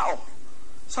desisyon ng tao.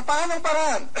 Sa paanong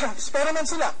paraan? Experiment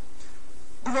sila.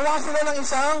 Gumawa sila ng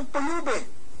isang pulube.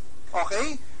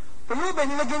 Okay? Pulube,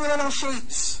 nilagyan nila ng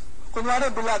shades.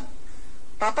 Kunwari, bulag.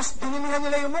 Tapos, dinumihan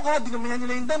nila yung mukha, dinumihan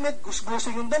nila yung damit,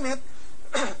 gusguso yung damit,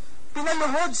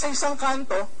 pinaluhod sa isang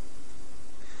kanto,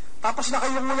 tapos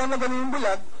nakayungulan na gano'n yung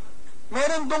bulag,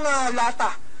 meron dong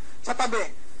lata sa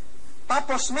tabi.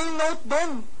 Tapos, may note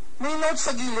doon. May note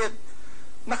sa gilid.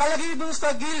 Nakalagay doon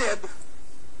sa gilid,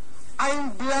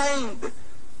 I'm blind.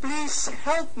 Please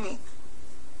help me.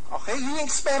 Okay? Yun yung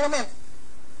experiment.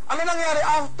 Ano nangyari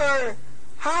after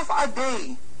half a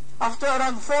day, after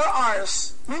around 4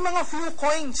 hours, may mga few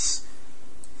coins,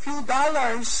 few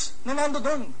dollars na nando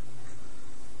doon.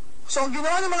 So, ang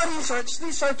ginawa ng mga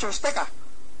researchers, teka,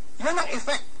 yan ang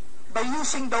effect by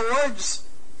using the words,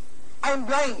 I'm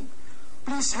blind.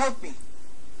 Please help me.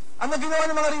 Ano ginawa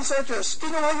ng mga researchers?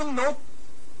 Kinuha yung note,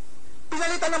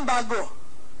 pinalitan ng bago.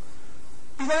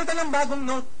 Pinalitan ng bagong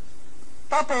note.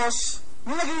 Tapos,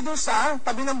 nilagay doon sa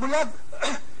tabi ng bulag.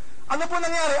 Ano po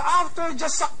nangyari? After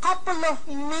just a couple of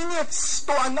minutes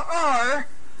to an hour,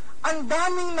 ang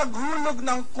daming naghulog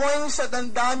ng coins at ang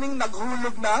daming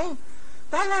naghulog ng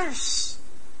dollars.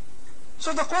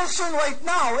 So the question right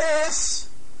now is,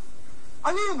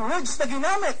 ano yung words na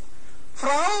ginamit?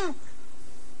 From,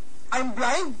 I'm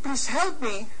blind, please help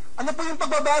me. Ano po yung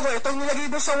pagbabago? Ito yung nilagay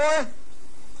doon sa word.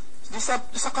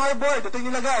 Sa cardboard, ito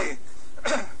yung nilagay.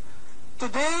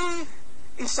 Today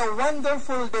is a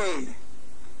wonderful day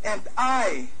and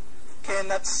I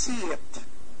cannot see it.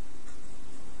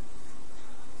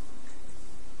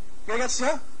 Gagets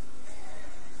niya?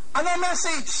 Ano ang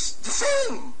message? The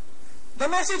same. The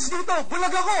message dito,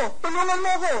 bulag ako, tulungan mo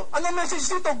ako. Ano ang message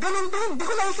dito? Ganun din, di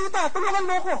ko nakikita, tulungan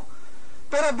mo ako.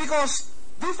 Pero because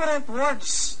different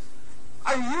words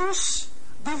are used,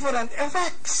 different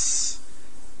effects.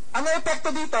 Ano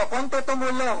epekto dito? Konti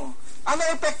tumulong. Ano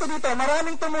epekto dito?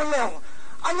 Maraming tumulong.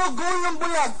 Ano goal ng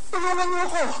bulag? Tulungan mo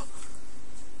ako.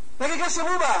 Nagigasi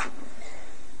mo ba?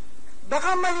 Baka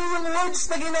mali yung words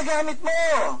na ginagamit mo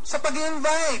sa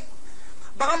pag-invite.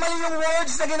 Baka mali yung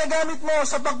words na ginagamit mo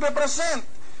sa pag-represent.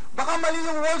 Baka mali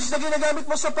yung words na ginagamit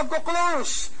mo sa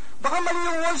pag-close. Baka mali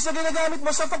yung words na ginagamit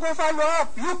mo sa pag-follow up.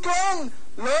 You can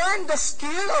learn the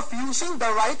skill of using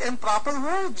the right and proper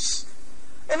words.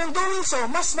 And in doing so,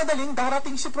 mas madaling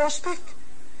darating si prospect.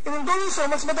 And in doing so,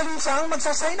 mas madaling siyang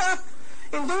magsasign up.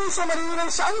 In doing so, marinilang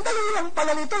siya, ang dali lang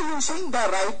pala nito using the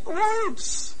right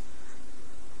words.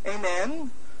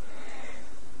 Amen?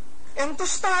 And to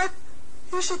start,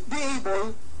 you should be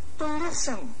able to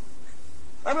listen.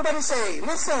 Everybody say,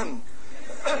 listen.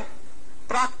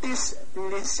 Practice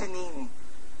listening.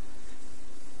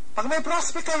 Pag may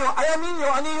prospect kayo, alamin nyo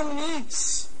ano yung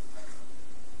needs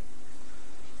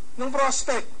ng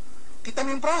prospect. Kita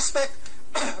mo yung prospect,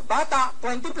 bata,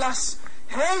 20 plus,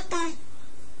 healthy.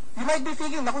 You might be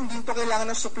thinking, naku, hindi ito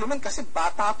kailangan ng supplement kasi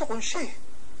bata ito kung siya.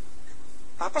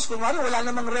 Tapos, kunwari, wala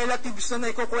namang relatives na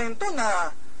naikukwento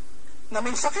na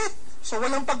may sakit. So,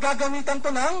 walang paggagamitan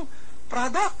to ng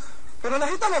product. Pero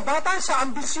nakita mo, bata siya,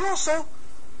 ambisyoso,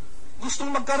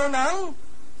 gustong magkaroon ng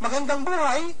magandang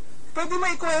buhay, pwede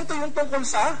maikwento yung tungkol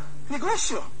sa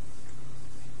negosyo.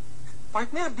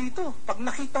 Partner, dito, pag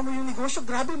nakita mo yung negosyo,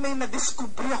 grabe, may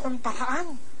nadiskubre akong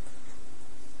paraan.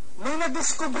 May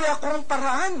nadiskubre akong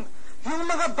paraan. Yung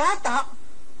mga bata,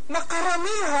 na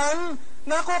karamihan,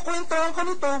 nakukwentuhan ko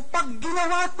nito, pag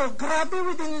ginawa to, grabe,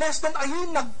 within less than a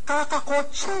year,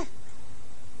 nagkakakotse.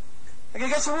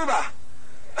 Nagigets mo ba?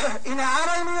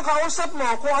 Inaaral mo yung kausap mo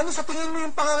kung ano sa tingin mo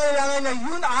yung pangangailangan niya,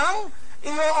 yun ang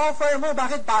i-offer mo.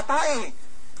 Bakit bata eh?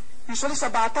 Usually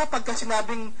sa bata, pagka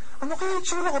sinabing, ano kaya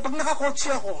itsura ko pag nakakotse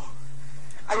ako?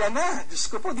 Ayan na, Diyos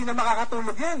ko po, di na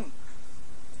makakatulog yan.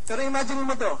 Pero imagine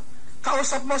mo to,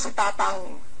 kausap mo si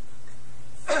Tatang.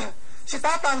 Si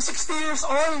Tatang, 60 years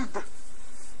old,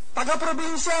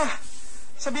 taga-probinsya.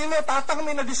 Sabihin mo, Tatang,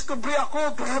 may nadiscovery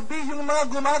ako. Grabe, yung mga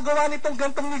gumagawa nitong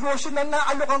gantong negosyo na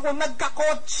naalokan ko,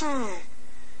 nagkakotse.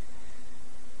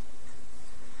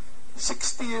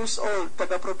 60 years old,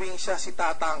 taga-probinsya, si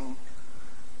Tatang.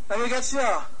 Nagigets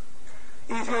nyo?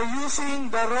 If you're using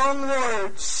the wrong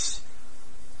words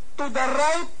to the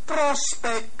right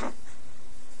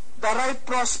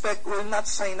prospect will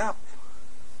not sign up.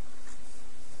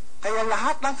 Kaya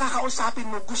lahat ng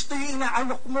kakausapin mo, gusto yung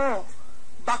inaalok mo.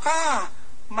 Baka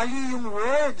mali yung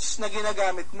words na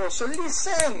ginagamit mo. So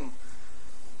listen.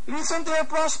 Listen to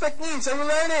your prospect needs. Are you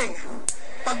learning?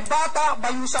 Pag bata,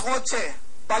 baliw sa kotse.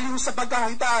 Baliw sa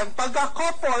pagkakitaan. Pagka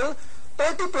couple,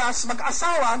 30 plus,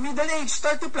 mag-asawa, middle age,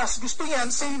 30 plus, gusto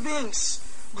yan, savings.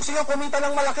 Gusto yan kumita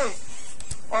ng malaki.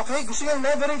 Okay? Gusto yan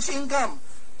leverage income.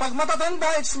 Pag matatanda,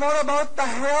 it's more about the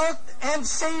health and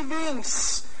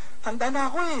savings. Tanda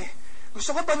na ako eh.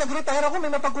 Gusto ko pa nag-retire ako,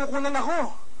 may mapagkukunan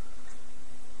ako.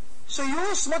 So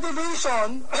use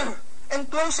motivation and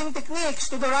closing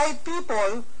techniques to the right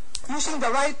people using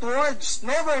the right words.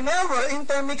 Never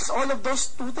intermix all of those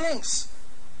two things.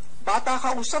 Bata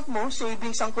kausap mo,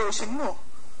 savings ang closing mo.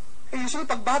 Eh, usually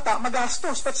pag bata,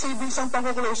 magastos, but savings ang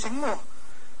pang-closing mo.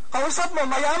 Kausap mo,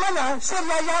 mayaman na, sir,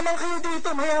 yayaman kayo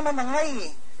dito, mayaman na nga eh.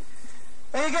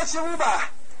 Gets nyo ba?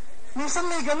 Minsan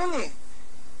may ganun eh.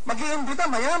 Mag-iimbita,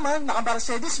 mayaman,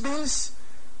 naka-Mercedes-Benz,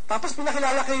 tapos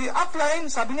pinakilala kay upline,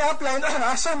 sabi niya upline,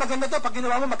 sir, maganda to, pag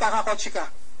ginawa mo, magkakakotse ka.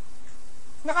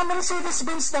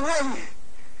 Naka-Mercedes-Benz na nga eh.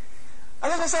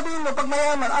 Ano sasabihin mo, pag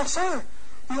mayaman, sir,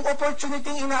 yung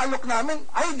opportunity inaalok namin,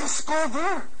 I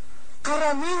discover,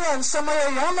 karamihan sa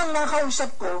mayayamang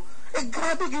nakausap ko,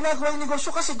 grabe ginagawa yung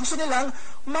negosyo kasi gusto nilang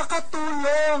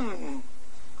makatulong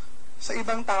sa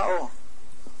ibang tao.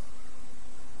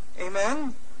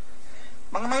 Amen?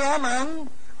 Mga mayaman,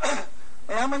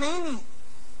 mayaman na yun eh.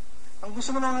 Ang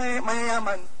gusto mo mga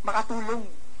mayayaman, makatulong.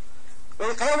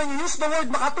 Kaya when you use the word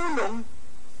makatulong,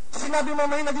 sinabi mo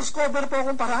may na-discover po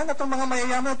akong paraan at mga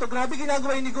mayayaman ito, grabe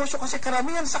ginagawa yung negosyo kasi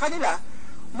karamihan sa kanila,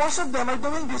 most of them are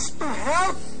doing this to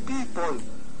help people.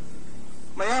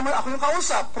 Mayaman ako yung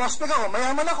kausap, prospect ako,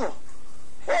 mayaman ako.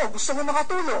 Gusto ko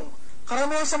makatulong.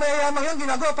 Karamihan sa mayayaman yan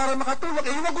ginagawa para makatulong.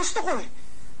 Yun ang gusto ko eh.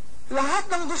 Lahat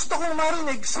ng gusto kong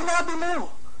marinig, sinabi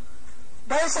mo.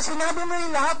 Dahil sa sinabi mo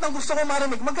yung lahat ng gusto kong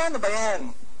marinig, magkano ba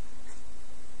yan?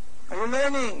 Are you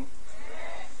learning?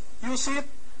 Use it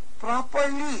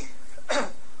properly.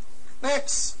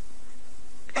 Next.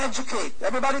 Educate.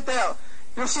 Everybody tell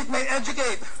your seatmate,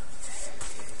 educate.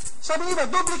 Sabi niyo ba,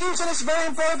 duplication is very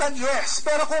important, yes.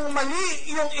 Pero kung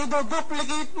mali yung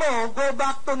i-duplicate mo, go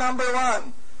back to number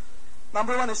 1.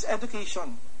 Number 1 is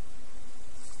education.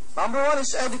 Number 1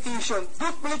 is education.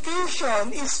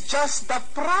 Duplication is just the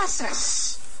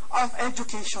process of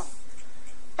education.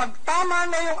 Pag tama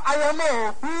na yung alam mo,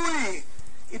 huy,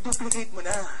 i-duplicate mo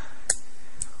na.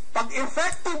 Pag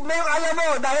effective na yung alam mo,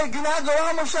 dahil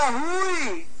ginagawa mo siya,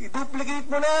 huy, i-duplicate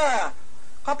mo na.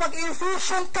 Kapag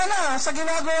efficient ka na sa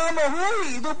ginagawa mo,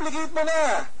 huy, i-duplicate mo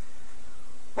na.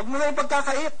 Huwag mo na yung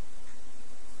pagkakait.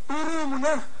 Turo mo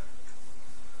na.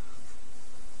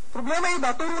 Problema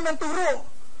iba, turo ng turo.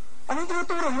 Anong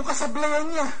tinuturo? Yung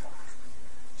kasablayan niya.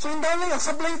 So yung downline niya,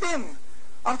 sablay din.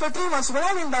 After 3 months, wala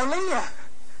na yung downline niya.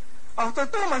 After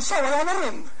 2 months, siya, wala na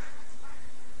rin.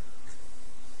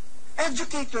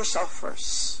 Educate yourself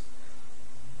first.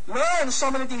 Learn so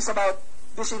many things about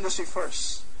this industry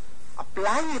first.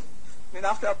 Apply it. And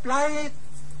after apply it,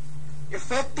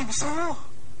 effective sa'yo.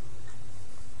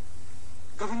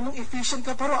 Gawin mong efficient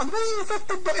ka pero ano ba yung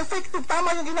effective? Effective,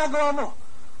 tama yung ginagawa mo.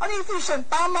 Ano yung efficient?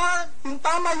 Tama yung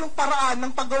paraan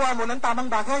ng paggawa mo ng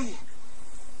tamang bagay.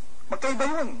 Magkaiba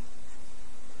yun.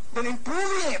 Then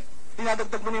improving it.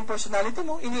 Dinadagdag mo na yung personality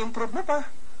mo, ini-improve mo pa.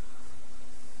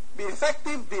 Be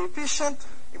effective, be efficient,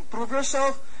 improve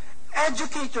yourself,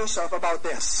 educate yourself about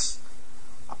this.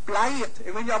 Apply it.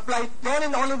 And when you apply it, then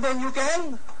and only then you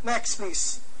can, next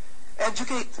please,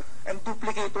 educate and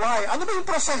duplicate. Why? Ano ba yung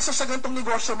proseso sa ganitong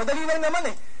negosyo? Madali lang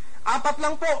naman eh. 4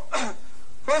 lang po.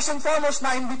 First and foremost,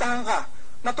 naimbitahan ka.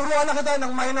 Naturuan na kita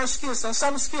ng minor skills, ng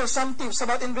some skills, some tips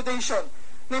about invitation.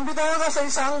 Naimbitahan ka sa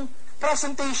isang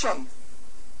presentation.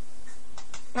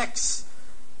 Next.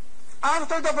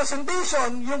 After the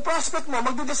presentation, yung prospect mo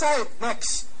magde-decide.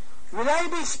 Next. Will I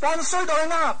be sponsored or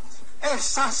not?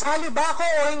 Sasali ba ako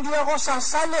o hindi ako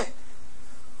sasali?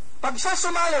 Pag siya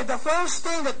sumali, the first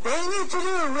thing that they need to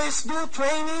do is do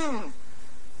training.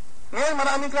 Ngayon,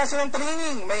 maraming klase ng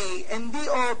training. May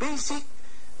NDO, basic.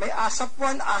 May ASAP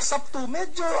 1, ASAP 2,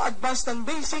 medyo advanced and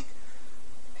basic.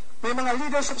 May mga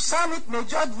leadership summit,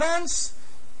 medyo advanced.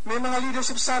 May mga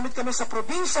leadership summit kami sa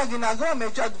probinsya, ginagawa,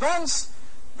 medyo advanced.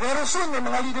 Very soon, may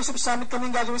mga leadership summit kami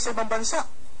gagawin sa ibang bansa.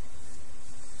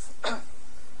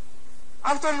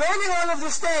 After learning all of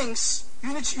these things,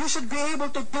 you should be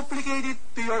able to duplicate it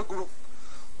to your group.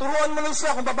 Turuan mo lang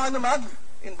sila kung paano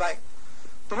mag-invite.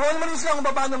 Turuan mo lang sila kung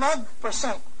paano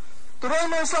mag-present. Turuan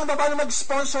mo lang sila kung paano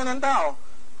mag-sponsor ng tao.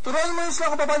 Turuan mo lang sila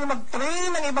kung paano mag-train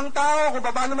ng ibang tao, kung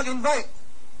paano mag-invite.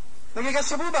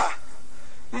 Nagigasi po ba?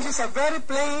 This is a very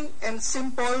plain and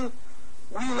simple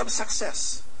wheel of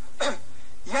success.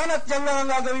 Yan at yan lang ang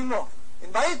gagawin mo.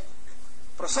 Invite,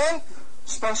 present,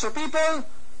 sponsor people,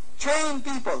 train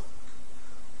people.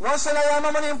 Once na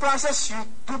nalaman mo na yung process, you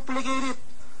duplicate it.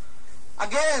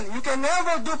 Again, you can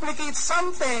never duplicate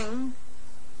something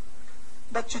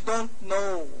that you don't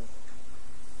know.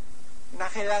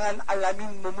 Na kailangan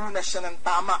alamin mo muna siya ng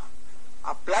tama.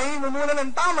 Apply mo muna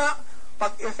ng tama,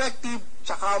 pag effective,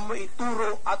 tsaka mo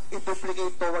ituro at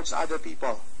i-duplicate towards other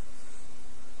people.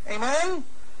 Amen?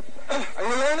 Are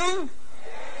you learning?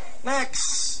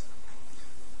 Next.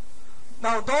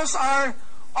 Now, those are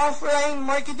offline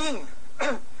marketing.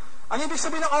 Ano ibig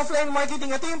sabihin ng offline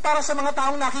marketing? Ito yung para sa mga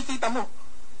taong nakikita mo.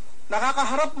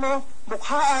 Nakakaharap mo,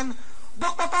 mukhaan.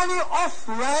 Dok, paano yung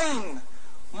offline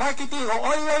marketing o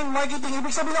online marketing?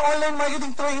 Ibig sabihin ng online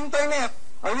marketing through internet.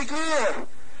 Are we clear?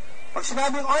 Pag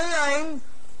sinabing online,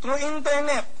 through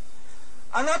internet.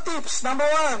 Ano tips? Number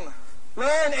 1,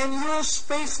 learn and use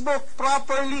Facebook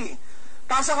properly.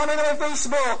 Tasa kami na may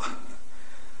Facebook.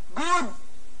 Good.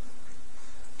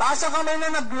 Tasa kami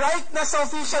na nag-like na sa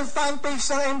official fan page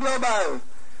ng M Global.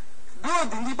 Good,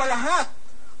 hindi pa lahat.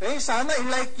 Okay, sana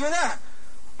i-like nyo na.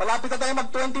 Malapit na tayo mag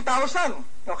 20,000.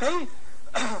 Okay?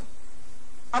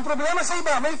 Ang problema sa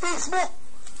iba, may Facebook.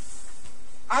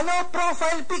 Ano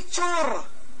profile picture?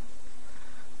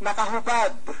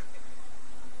 Nakahubad.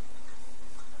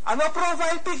 Ano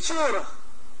profile picture?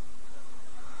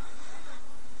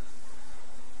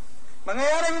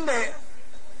 Mangyayari hindi.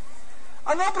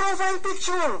 Ano profile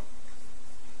picture?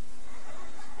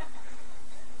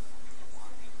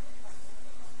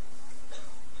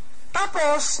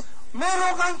 Tapos,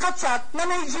 meron kang kachat na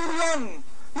Nigerian,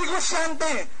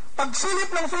 negosyante. Pag silip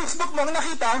ng Facebook mo, ang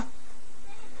nakita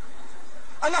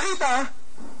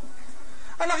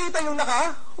yung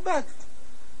nakahubad.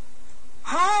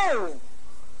 How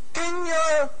can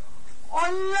your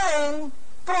online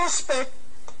prospect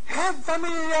have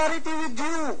familiarity with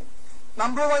you?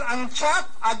 Number 1, ang chat,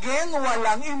 again,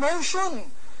 walang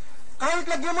emotion. Kahit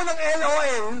lagyan mo ng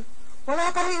LOL, wala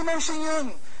pa rin emotion yun.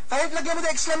 Kahit lagyan mo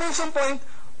ng exclamation point,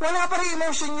 wala pa rin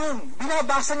emotion yun.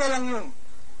 Binabasa niya lang yun.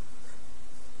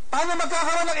 Paano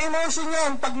magkakaroon ng emotion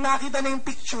yan pag nakita na yung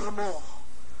picture mo?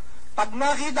 Pag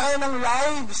nakita ka ng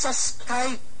live sa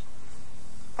Skype,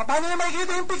 paano na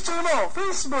makikita yung picture mo?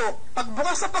 Facebook.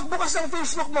 Pagbukas ng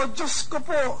Facebook mo, Diyos ko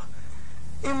po,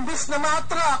 imbis na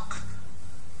ma-attract,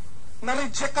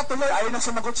 na-reject ka tuloy, ayaw na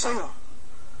sumagot sa'yo.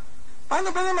 Paano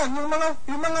ba naman?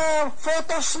 Yung mga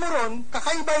photos mo ron,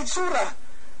 kakaiba itsura.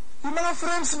 Yung mga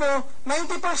friends mo,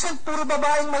 90% puro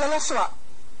babaeng malalaswa.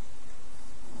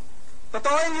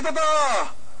 Totoo, hindi totoo.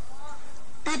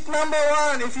 Tip number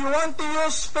 1, if you want to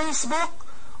use Facebook,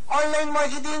 online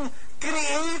marketing,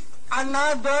 create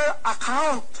another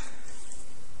account.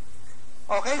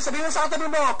 Okay, sabihin mo sa katabi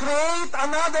mo, create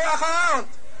another account.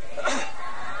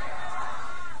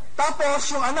 Tapos,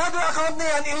 yung another account na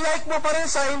yan, i-like mo pa rin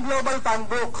sa In Global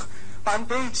fan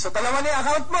page. So, dalawa na yung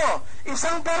account mo.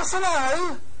 Isang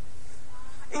personal,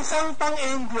 isang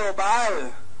pang-In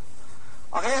Global.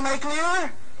 Okay, am I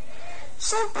clear?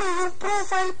 Siyempre, yung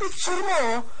profile picture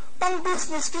mo,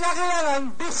 pang-business,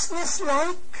 kinakailangan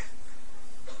business-like.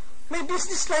 May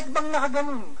business-like bang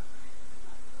nakaganon?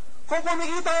 Kung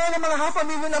kumikita ka ng mga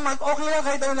 $500,000 a month, okay lang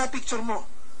kahit ano na picture mo.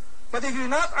 But if you're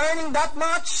not earning that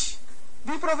much,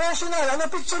 be professional. Ano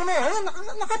picture mo? Ayan,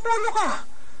 nakapolo ka.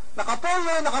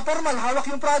 Nakapolo, nakapormal, hawak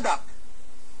yung product.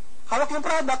 Hawak yung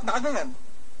product, nakaganyan.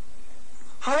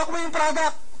 Hawak mo yung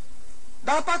product.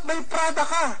 Dapat may product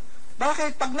ka.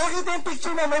 Bakit? Pag nakita yung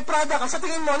picture mo, may product ka, sa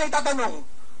tingin mo, na itatanong,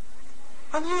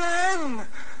 ano yan?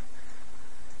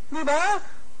 Di ba?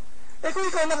 Eh kung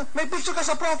ikaw, may picture ka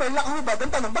sa profile, nakahubad,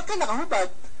 ang tanong, ba't ka nakahubad?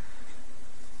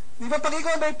 Di ba? Pag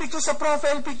ikaw may picture sa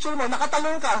profile picture mo,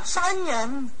 nakatanong ka, saan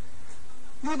yan?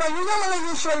 Di ba? Yun ang mga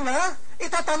usual na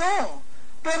itatanong.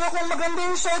 Pero kung maganda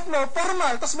yung suot mo,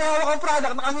 formal, tapos may hawak ang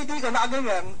product, nakangiti ka,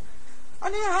 nakaganyan,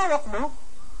 ano yung hawak mo?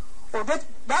 Or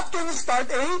that can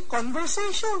start a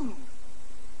conversation.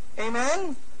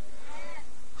 Amen?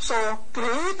 So,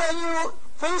 create a new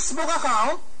Facebook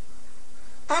account,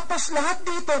 tapos lahat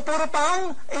dito, puro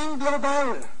pang In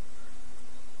Global.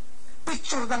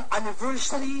 Picture ng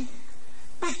anniversary,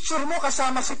 picture mo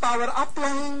kasama si Power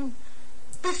Upline,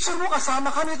 picture mo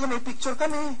kasama kami kung may picture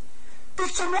kami,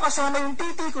 picture mo kasama yung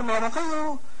titi kung meron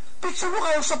kayo, picture mo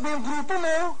kausap mo yung grupo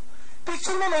mo,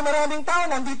 picture mo may maraming tao,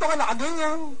 nandito ka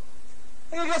nakaganyan.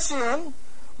 Nagigets yun?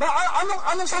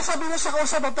 Anong sasabihin mo sa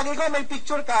kausap? Pag ikaw may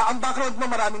picture ka, ang background mo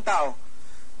maraming tao.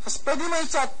 Tapos pwede mo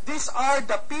i-chat, these are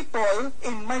the people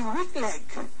in my weak leg.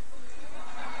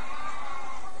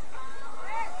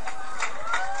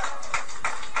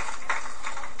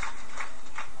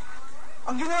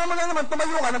 Ang ginawa mo lang naman,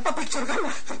 tumayo ka, nagpa-picture ka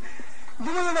na. Hindi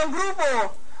mo na ng grupo.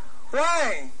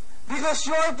 Why? Because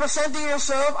you're presenting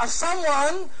yourself as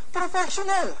someone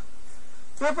professional.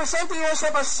 You're presenting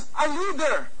yourself as a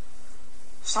leader.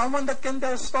 Someone that can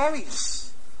tell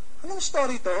stories. Anong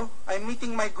story to? I'm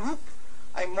meeting my group.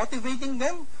 I'm motivating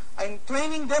them. I'm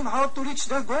training them how to reach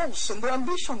their goals and their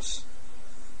ambitions.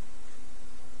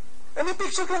 And may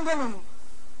picture kang ganun.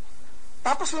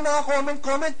 Tapos may mga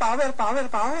comment, power.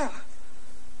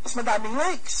 Tapos madaming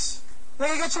likes.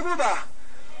 Nagigets mo ba?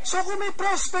 So kung may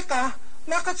prospect ka,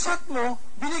 nakachat mo,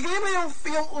 binigay mo yung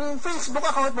Facebook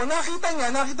account mo, nakita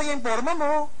niya yung forma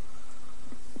mo.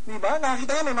 Diba?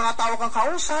 Nakita niya may mga tao kang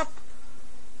kausap.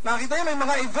 Nakita niya may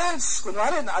mga events.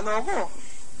 Kunwari, ako?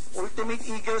 Ultimate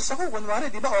Eagles ako. Kunwari,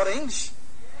 di ba orange?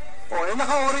 O,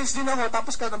 naka-orange din ako.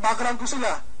 Tapos background ko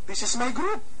sila. This is my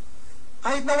group.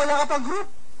 Kahit na wala ka pang group.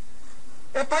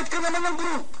 Part ka naman ng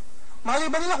group. Mali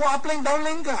ba nila kung upline,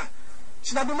 downline ka?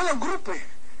 Sinabi mo lang group eh.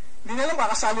 Hindi na lang,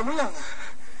 makasali mo lang.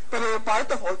 Pero part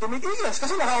of Ultimate Eagles.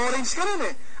 Kasi naka-orange ka rin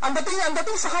eh. Ang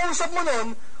dating sa kausap mo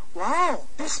nun, wow,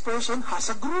 this person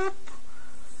has a group.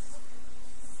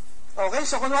 Okay,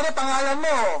 so kunwari pangalan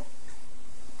mo,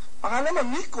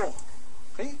 Nico.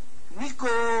 Okay?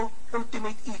 Nico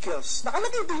Ultimate Eagles.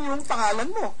 Nakalagay din yung pangalan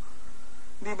mo.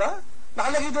 Di ba?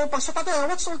 Nakalagay doon pag sapat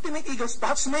what's Ultimate Eagles?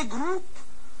 That's my group.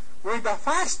 We're the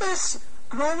fastest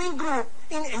growing group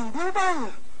in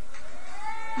Global.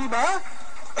 Di ba?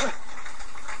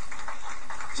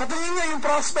 Sa tingin niya yung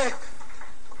prospect,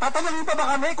 tatanungin pa ba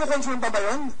kami? Kukonsume pa ba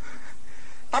yun?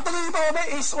 Tatanungin pa ba,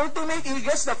 is Ultimate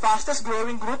Eagles the fastest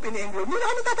growing group in England? Hindi na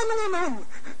kami tatanungin nun.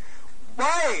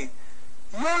 Why?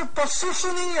 You're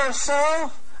positioning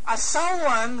yourself as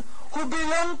someone who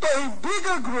belong to a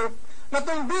bigger group, na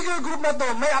itong bigger group na to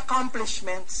may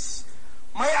accomplishments,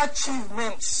 may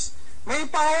achievements, may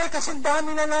power kasi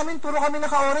dami na namin, puro kami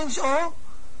naka-orange, oh.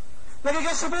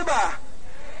 Nagigets mo ba?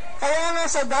 Kaya nga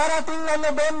sa darating na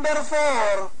November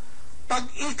 4, Pag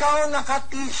ikaw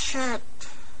naka-t-shirt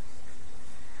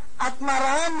at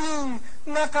maraming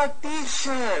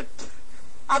naka-t-shirt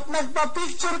at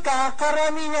nagpa-picture ka,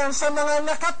 karamihan sa mga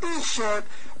naka-t-shirt,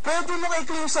 pwede mo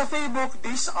i-claim sa Facebook,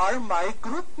 these are my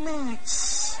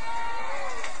groupmates.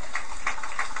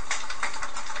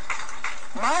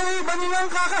 Malay ba nilang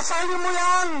kakasali mo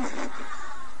yan?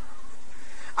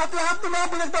 At lahat ng mga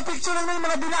pinagpa-picture ng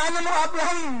mga dinaanan mo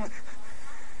offline.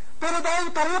 Pero dahil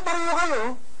pareho-pareho kayo,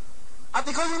 at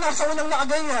ikaw yung nasa unang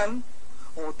nakaganyan,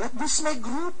 this my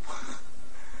group.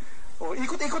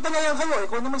 Ikot-ikot na lang kayo.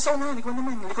 Ikaw naman sa unahan, ikaw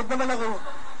naman. Likod naman ako.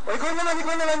 Ikaw naman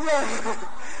yan.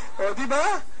 Diba?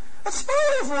 That's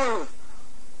powerful.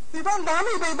 Diba? Ang dami.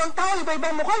 Iba-ibang tao,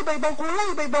 iba-ibang mukha, iba-ibang kulay,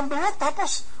 iba-ibang buhok.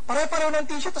 Tapos, pare-pareho ng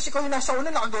t-shirt, tapos ikaw yung nasa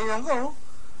una, nakaganyan ko.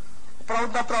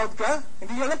 Proud na proud ka.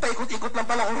 Hindi nyo alam, paikot-ikot lang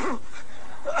pala kayo.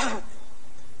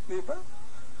 Diba?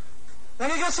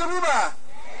 Nagigasa mo ba?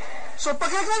 So,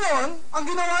 pag gano'n, ang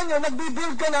ginawa nyo,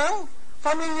 nagbibuild ka ng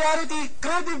familiarity,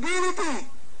 credibility.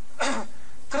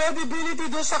 Credibility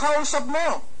doon sa kausap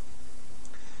mo.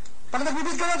 Pag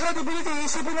nagbibuild ka ng credibility,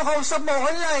 isipin mo kausap mo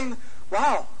online,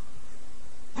 wow,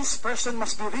 this person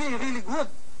must be really, really good.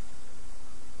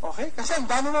 Okay? Kasi ang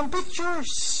dami ng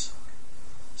pictures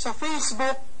sa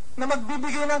Facebook na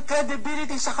magbibigay ng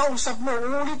credibility sa kausap mo.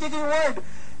 Ulitin yung word.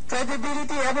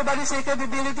 Credibility. Everybody say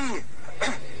credibility.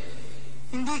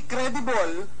 Hindi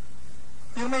credible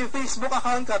yung may Facebook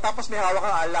account ka tapos may hawak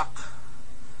kang alak.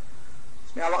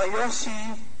 May hawak kang Yossi.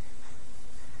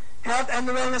 Health and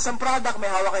wellness ang product,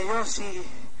 may hawak kang Yossi.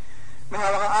 May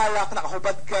hawak kang alak,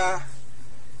 nakahubad ka.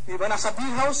 Diba? Nasa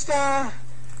beer house ka.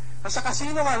 Nasa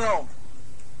casino ka, no?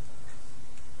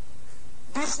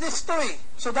 Business to eh.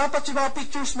 So dapat yung mga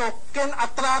pictures mo can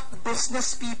attract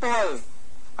business people.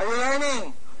 Are you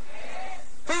learning?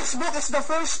 Facebook is the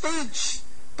first stage.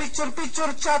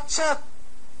 Picture, chat.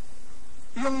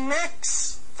 Yung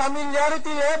next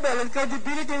familiarity level and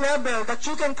credibility level that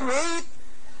you can create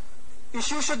is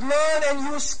you should learn and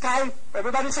use Skype.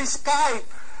 Everybody say Skype.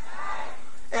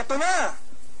 Eto na.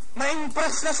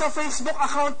 Na-impress na sa Facebook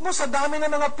account mo sa dami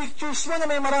ng mga pictures mo na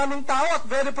may maraming tao at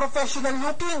very professional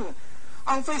looking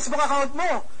ang Facebook account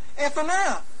mo. Eto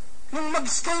na. Nung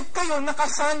mag-Skype kayo,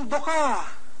 nakasando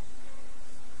ka.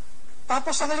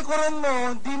 Tapos ang likuran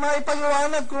mo, di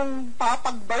maipaliwanag kung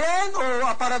papagbayan o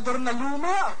aparador na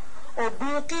luma o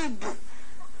bukid.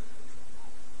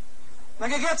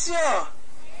 Nagigets nyo?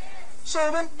 So,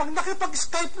 pag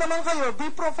nakipag-Skype naman kayo,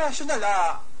 be professional.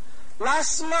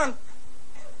 Last month,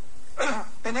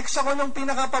 tinext ako ng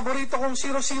pinaka-paborito kong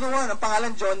 001, ang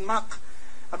pangalan John Mac.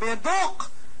 Sabi niya, Doc,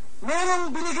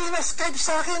 merong binigay na Skype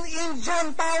sa akin,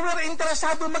 Indian Power,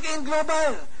 interesado mag-in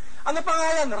global. Ano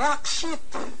pangalan? Rock shit.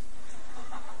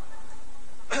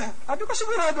 Sabi ko,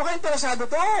 sigurado ka, interesado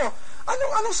to.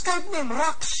 Anong Skype name?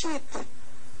 Rock shit.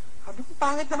 Sabi ko,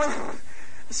 pangit naman.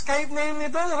 Skype name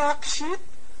nito, rock shit.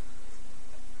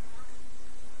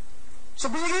 So,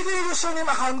 binigay ko yung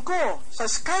username account ko sa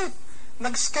Skype.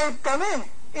 Nag-Skype kami.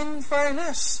 In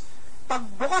fairness,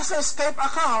 pagbukas ng Skype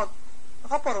account,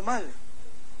 nakapormal.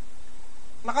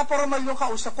 Nakapormal yung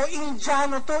kausap ko.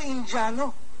 Indiano to,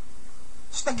 Indiano.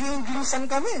 Tapos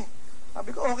nag-i-Inglesan kami.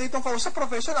 Sabi ko, okay itong kausap,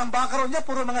 professor. Ang background niya,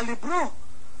 puro mga libro.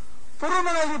 Puro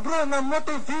mga libro na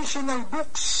motivational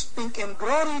books. Think and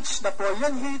Grow Rich,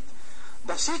 Napoleon Hill,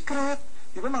 The Secret,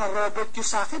 di ba, mga Robert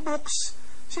Kiyosaki books.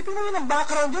 Sipin mo yun ang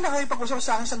background yun, nakipag-usap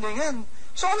sa akin sa ganyan.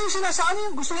 So ano yung ano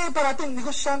yung gusto niya iparating?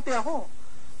 Negosyante ako.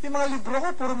 Yung mga libro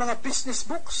ko, puro mga business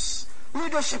books,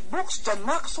 leadership books, John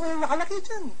Maxwell, nakalaki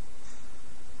dyan.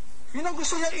 Yun ang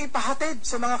gusto niya ipahatid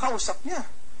sa mga kausap niya.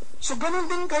 So ganun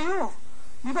din kayo.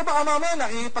 Di ba baka mamaya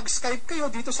nakipag-Skype kayo,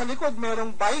 dito sa likod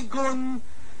merong baygon,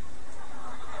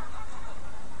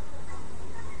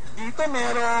 dito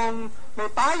may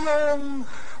payong,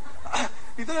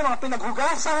 dito yung mga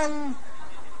pinaghugasan.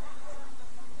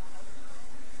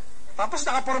 Tapos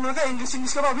nakapormal ka, English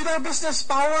ka ba? With our business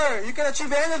power, you can achieve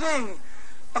anything.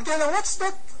 Pag tinanong, what's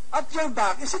that at your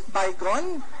back? Is it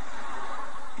baygon?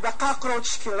 The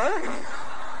cockroach killer?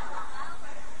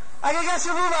 Ay,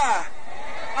 kasi mo ba?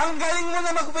 Ang galing mo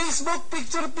na mag-Facebook,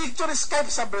 picture,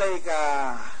 Skype, sablay ka.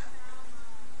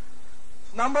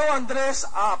 Number 1, dress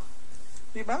up.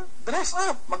 Diba? Dress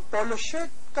up. Mag-polo shirt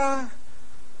ka.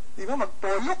 Diba?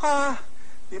 Mag-polo ka.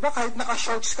 Diba? Kahit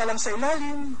naka-shorts ka lang sa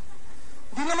ilalim.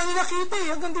 Hindi naman nila kita eh.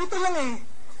 Hanggang dito lang eh.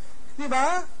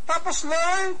 Diba? Tapos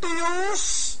learn to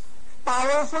use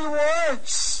powerful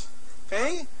words.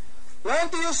 Okay? Learn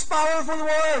to use powerful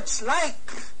words like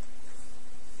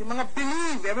yung mga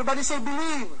believe. Everybody say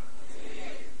believe.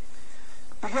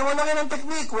 Bigyan mo lang yan ng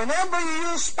technique. Whenever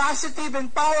you use positive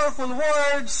and powerful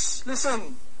words,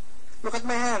 listen, Look at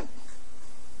my hand.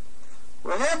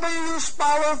 Whenever you use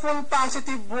powerful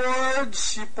positive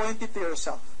words, you point it to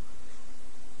yourself.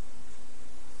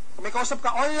 Kung may kausap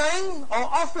ka online o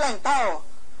offline, tao,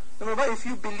 alam mo ba, if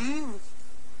you believe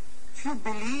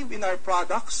in our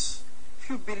products, if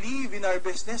you believe in our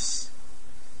business,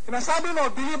 sinasabi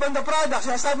mo, believe in the product,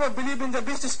 sinasabi mo, believe in the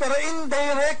business, pero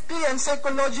indirectly and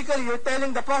psychologically, you're telling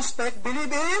the prospect,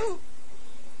 believe in?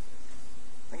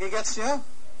 Nagigets niyo?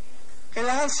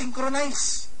 Kailangan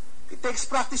synchronize. It takes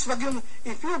practice. Wag yung,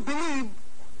 if you believe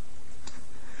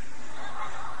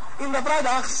in the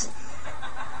products,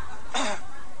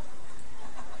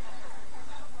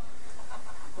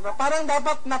 parang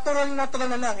dapat natural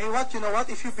na lang. Hey, what? You know what?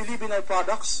 If you believe in our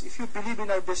products, if you believe in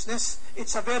our business,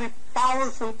 it's a very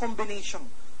powerful combination.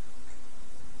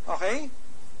 Okay?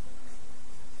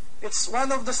 It's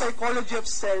one of the psychology of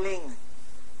selling.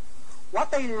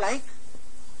 What I like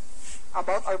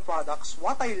about our products,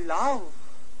 what I love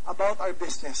about our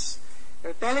business,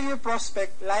 you're telling your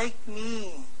prospect, like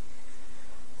me,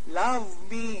 love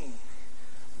me.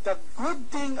 The good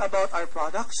thing about our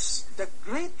products, the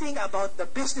great thing about the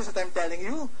business that I'm telling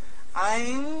you,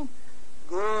 I'm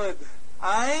good.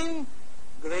 I'm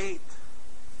great.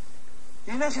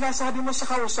 Yun ang sinasabi mo sa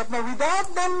kausap mo without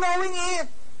them knowing it.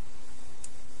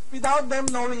 Without them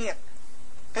knowing it.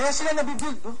 Kaya sila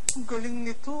nabibuild. Oh, ang galing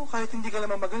nito kahit hindi ka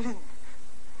naman magaling.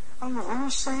 Ang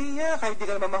husay niya kahit hindi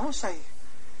ka naman mahusay.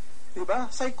 Diba?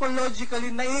 Psychologically,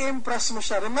 nai-impress mo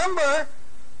siya. Remember,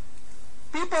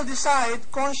 people decide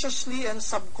consciously and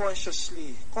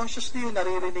subconsciously. Consciously yung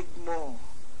naririnig mo,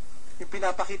 yung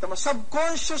pinapakita mo.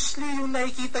 Subconsciously yung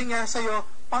nakikita niya sa'yo,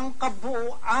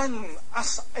 pangkabuuan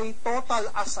as a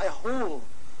total, as a whole.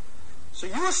 So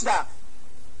use that.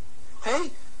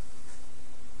 Okay?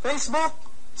 Facebook,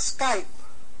 Skype.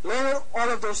 Learn all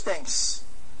of those things.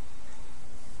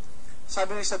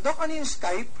 Sabi niya sa Doc, ano yung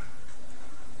Skype?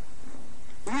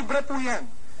 Libre po yan.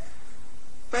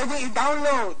 Pwede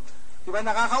i-download. Diba,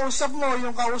 nakakausap mo,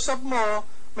 yung kausap mo,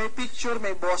 may picture,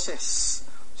 may boses.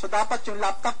 So, dapat yung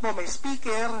laptop mo may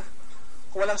speaker.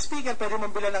 Kung walang speaker, pwede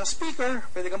mong bilhin ng speaker.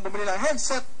 Pwede kang bumili ng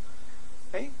headset.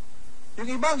 Okay? Yung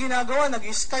ibang ginagawa,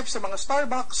 nag-Skype sa mga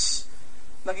Starbucks,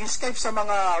 nag-Skype sa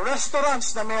mga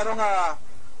restaurants na merong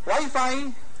Wi-Fi.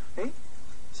 Okay?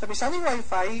 Sabi, saan yung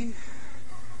Wi-Fi?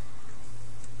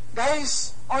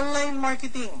 Guys, online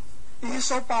marketing, this is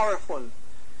so powerful.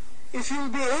 If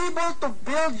you'll be able to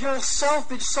build yourself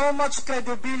with so much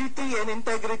credibility and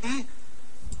integrity,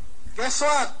 guess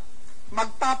what?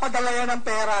 Magpapadala yan ng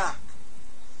pera.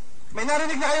 May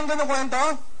narinig na kayong ganung kwento?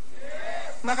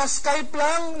 Yes. Naka-Skype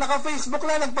lang, naka-Facebook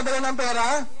lang, nagpadala ng pera?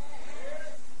 Yes.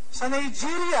 Sa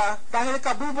Nigeria, dahil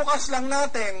kabubukas lang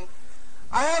natin,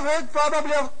 I have heard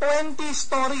probably of 20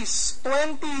 stories,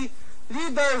 20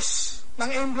 leaders ng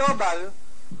AIM Global,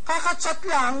 kakachat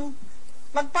lang,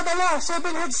 nagpadala, 7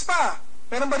 heads pa.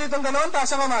 Meron ba ditong ganoon?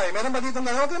 Taas ang kamay. Meron ba ditong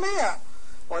ganoon? Huwag namaya.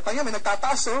 O, tayo, may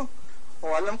nagtataas, oh.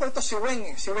 O, alam ko ito, si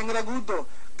Weng Ragudo.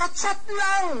 Kachat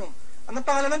lang. Anong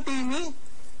pangalan ng Timmy?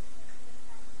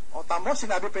 O, tamo,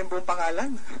 sinabi pa yung buong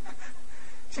pangalan.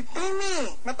 Si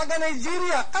Timmy, na taga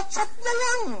Nigeria, kachat na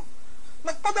lang.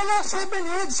 Nagpadala, 7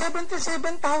 heads,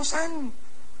 77,000.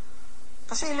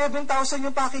 Kasi 11,000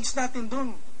 yung package natin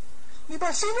dun. Diba?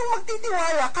 Sinong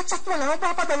magtitiwala? Kachat mo lang,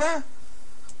 magpapadala.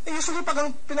 Eh, usually, pag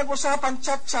ang pinag-usapan,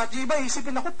 chat, iba,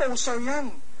 isipin ako, poser yan.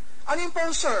 Ano yung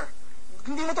poser?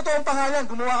 Hindi mo totoong pangalan,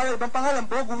 gumawa ka ng ibang pangalan,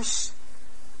 bogus.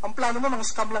 Ang plano mo, mga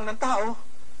scam lang ng tao.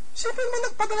 Sipin mo,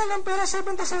 nagpadala ng pera,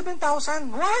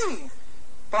 77,000. Why?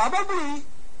 Probably,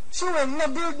 si Weng,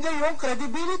 na-build niya yung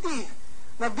credibility.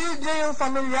 Na-build niya yung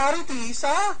familiarity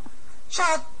sa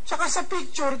chat, tsaka sa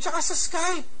picture, tsaka sa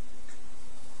Skype.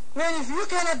 Well, if you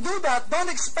cannot do that,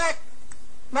 don't expect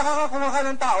makakakuha ka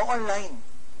ng tao online.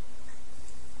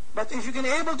 But if you can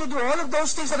able to do all of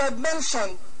those things that I've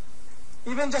mentioned,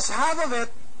 even just half of it,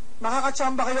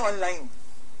 makakatsamba kayo online.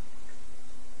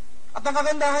 At ang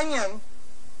kagandahan yan,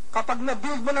 kapag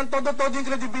na-build mo ng todo-todo yung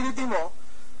credibility mo,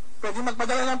 pwede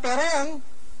magpadala ng pera yan,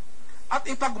 at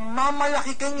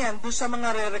ipagmamalaki ka yan doon sa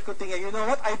mga re-recruiting yan. You know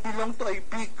what? I belong to a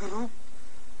big group.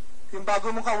 Yung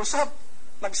bago mong kausap,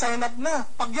 nag-sign up na.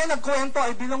 Pag yan nagkwento,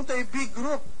 I belong to a big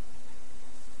group.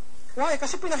 Why?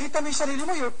 Kasi pinakita mo yung sarili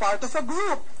mo, you're part of a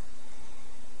group.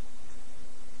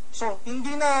 So,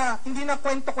 hindi na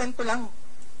kwento-kwento lang.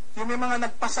 Yung may mga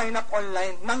nagpa-sign up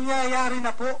online, nangyayari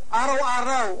na po,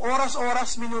 araw-araw,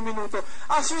 oras-oras, minu-minuto.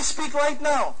 As we speak right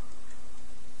now,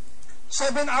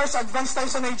 7 hours advance tayo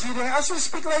sa Nigeria. As we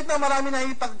speak right now, marami na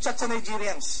ipag-chat sa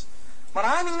Nigerians.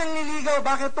 Maraming nangliligaw.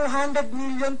 Bakit? 200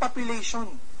 million population.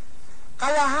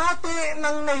 kalahati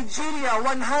ng Nigeria,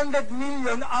 100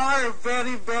 million, are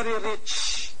very, very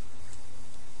rich.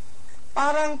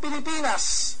 Parang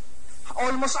Pilipinas,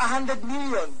 almost 100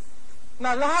 million,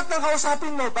 na lahat ng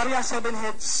kausapin mo, barya 7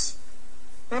 heads.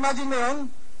 Imagine mo yun?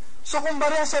 So kung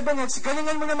barya 7 heads,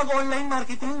 galingan mo na mag-online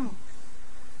marketing.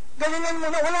 Galingan mo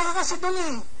na, wala ka kasi dun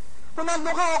eh. Kung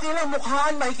nandun ka, okay lang,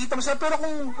 mukhaan, makikita mo siya. Pero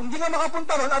kung hindi ka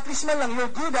makapunta ron, at least man lang, you're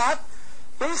good at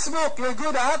Facebook, you're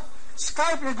good at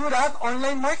Skype, you're good at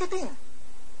online marketing.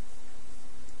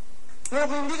 Pero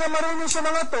kung hindi ka marunong sa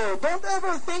mga to, don't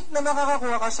ever think na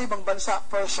nakakakuha ka sa ibang bansa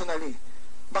personally.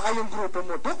 Baka yung grupo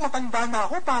mo, Dok, matanda na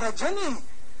ako para dyan eh.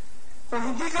 Kung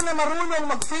hindi ka na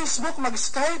marunong mag-Facebook,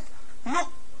 mag-Skype,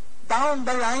 look down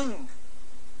the line.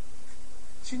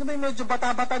 Sino ba yung medyo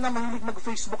bata-bata na mahilig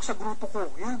mag-Facebook sa grupo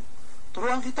ko? Yan.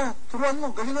 Turuan kita. Turuan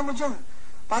mo. Galingan mo dyan.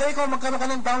 Para ikaw magkaroon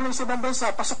ka ng download sa ibang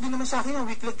bansa, pasok din naman sa akin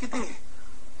yung weeklag kita eh.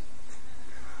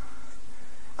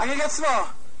 Ang gets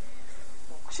mo?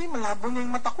 Kasi malabo na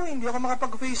yung mata ko, hindi ako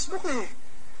makapag-Facebook eh.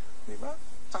 Diba?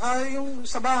 Tsaka yung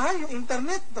sa bahay, yung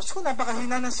internet, tapos ko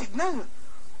napakahina ng signal.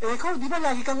 Eh ikaw, di ba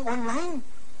lagi kang online?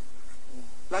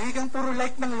 Lagi kang puro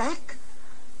like ng like.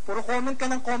 Puro comment ka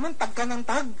ng comment, tag ka ng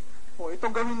tag. O, ito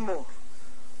gawin mo.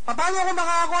 Paano ako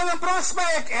makakakuha ng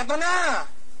prospect? Eto na!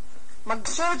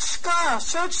 Mag-search ka.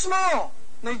 Search mo.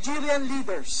 Nigerian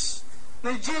leaders.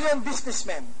 Nigerian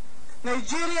businessmen.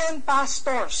 Nigerian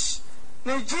pastors.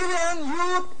 Nigerian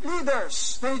youth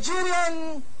leaders.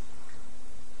 Nigerian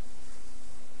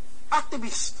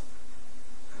activists.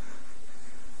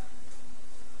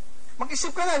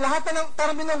 Mag-isip ka na, lahat na ng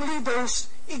terminong leaders,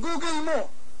 i-google mo.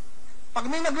 Pag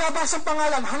may naglabas ang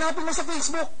pangalan, hanapin mo sa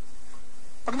Facebook.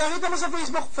 Pag nakita mo sa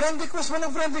Facebook, friend request mo ng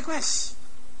friend request.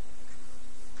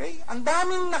 Okay? Ang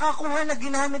daming nakakuha na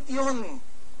ginamit yun.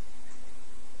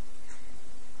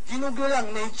 Ginugol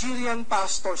lang, Nigerian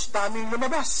pastors, daming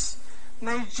lumabas.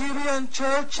 Nigerian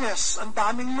churches, ang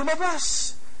daming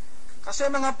lumabas. Kasi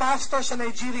mga pastors sa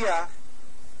Nigeria,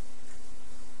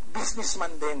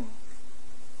 businessman din.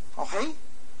 Okay?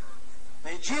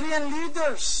 Nigerian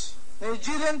leaders,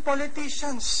 Nigerian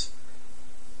politicians,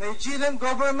 Nigerian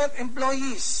government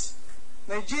employees,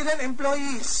 Nigerian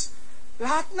employees,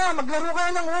 lahat na, maglaro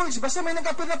kayo ng words. Basta may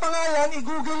nag-appear na pangalan,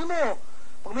 i-google mo.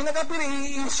 Pag may nag-appear,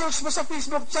 i-search mo sa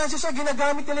Facebook, chances are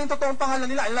ginagamit nila yung totoong pangalan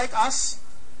nila. Unlike us,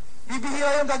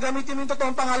 bibihira yung gagamitin mo yung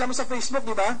totoong pangalan mo sa Facebook,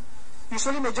 di ba?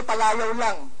 Usually, medyo palayaw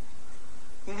lang.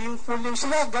 Hindi yung full name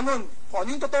sila, ganun. Kung ano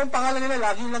yung totoong pangalan nila,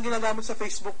 lagi lang ginagamit sa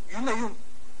Facebook, yun na yun.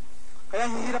 Kaya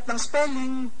ang hirap ng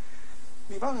spelling,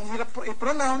 di ba? Ang hirap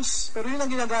i-pronounce, pero yun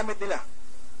ang ginagamit nila.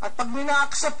 At pag may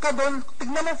na-accept ka doon,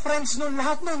 tignan mo friends nun,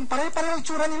 lahat nun, pare-pareho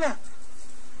itsura nila.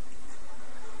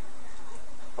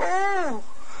 Oh!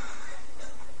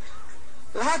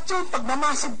 Lahat yun, pag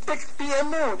massive text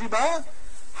PM mo, di ba?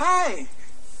 Hi!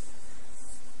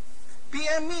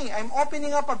 PM me, I'm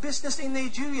opening up a business in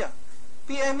Nigeria.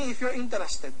 PM me if you're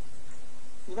interested.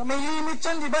 Di ba? May limit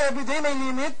yan, di ba? Everyday may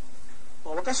limit.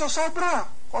 O, wag ka sobra.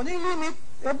 Kung ano yung limit,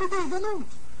 everyday, ganun.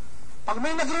 Pag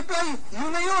may nag-reply,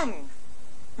 yun na yun.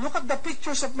 Look at the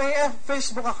pictures of my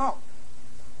Facebook account.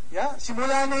 Yeah,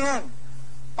 simula na yan.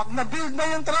 Pag na-build na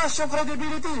yung trust, yung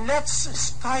credibility, let's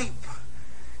Skype.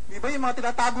 Di ba yung mga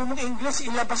tinatago mong English,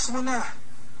 ilabas mo na.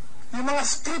 Yung mga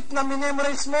script na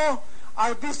minemorize mo,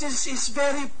 our business is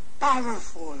very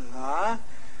powerful. Ha?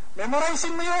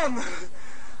 Memorizing mo yun.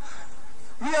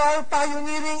 We are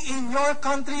pioneering in your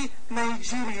country,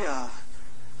 Nigeria.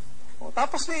 O,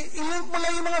 tapos i-link mo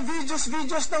lang yung mga videos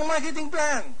ng marketing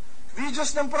plan.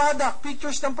 Videos ng product,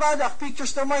 pictures ng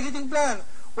marketing plan,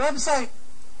 website.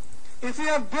 If you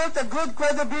have built a good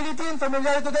credibility and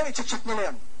familiarity to them, i-check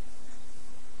nila yan.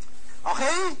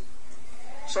 Okay?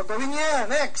 So, gawin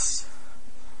niya. Next.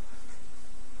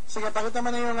 Sige, pakita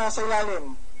naman na yung nasa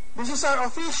ilalim. This is our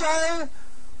official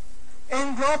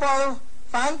and global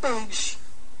fan page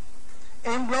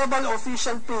and global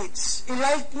official page.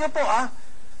 I-like niyo po,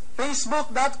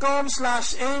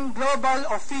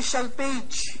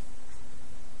 facebook.com/global-official-page.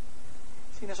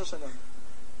 Sino susunod?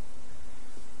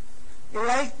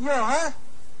 I-like nyo, ha?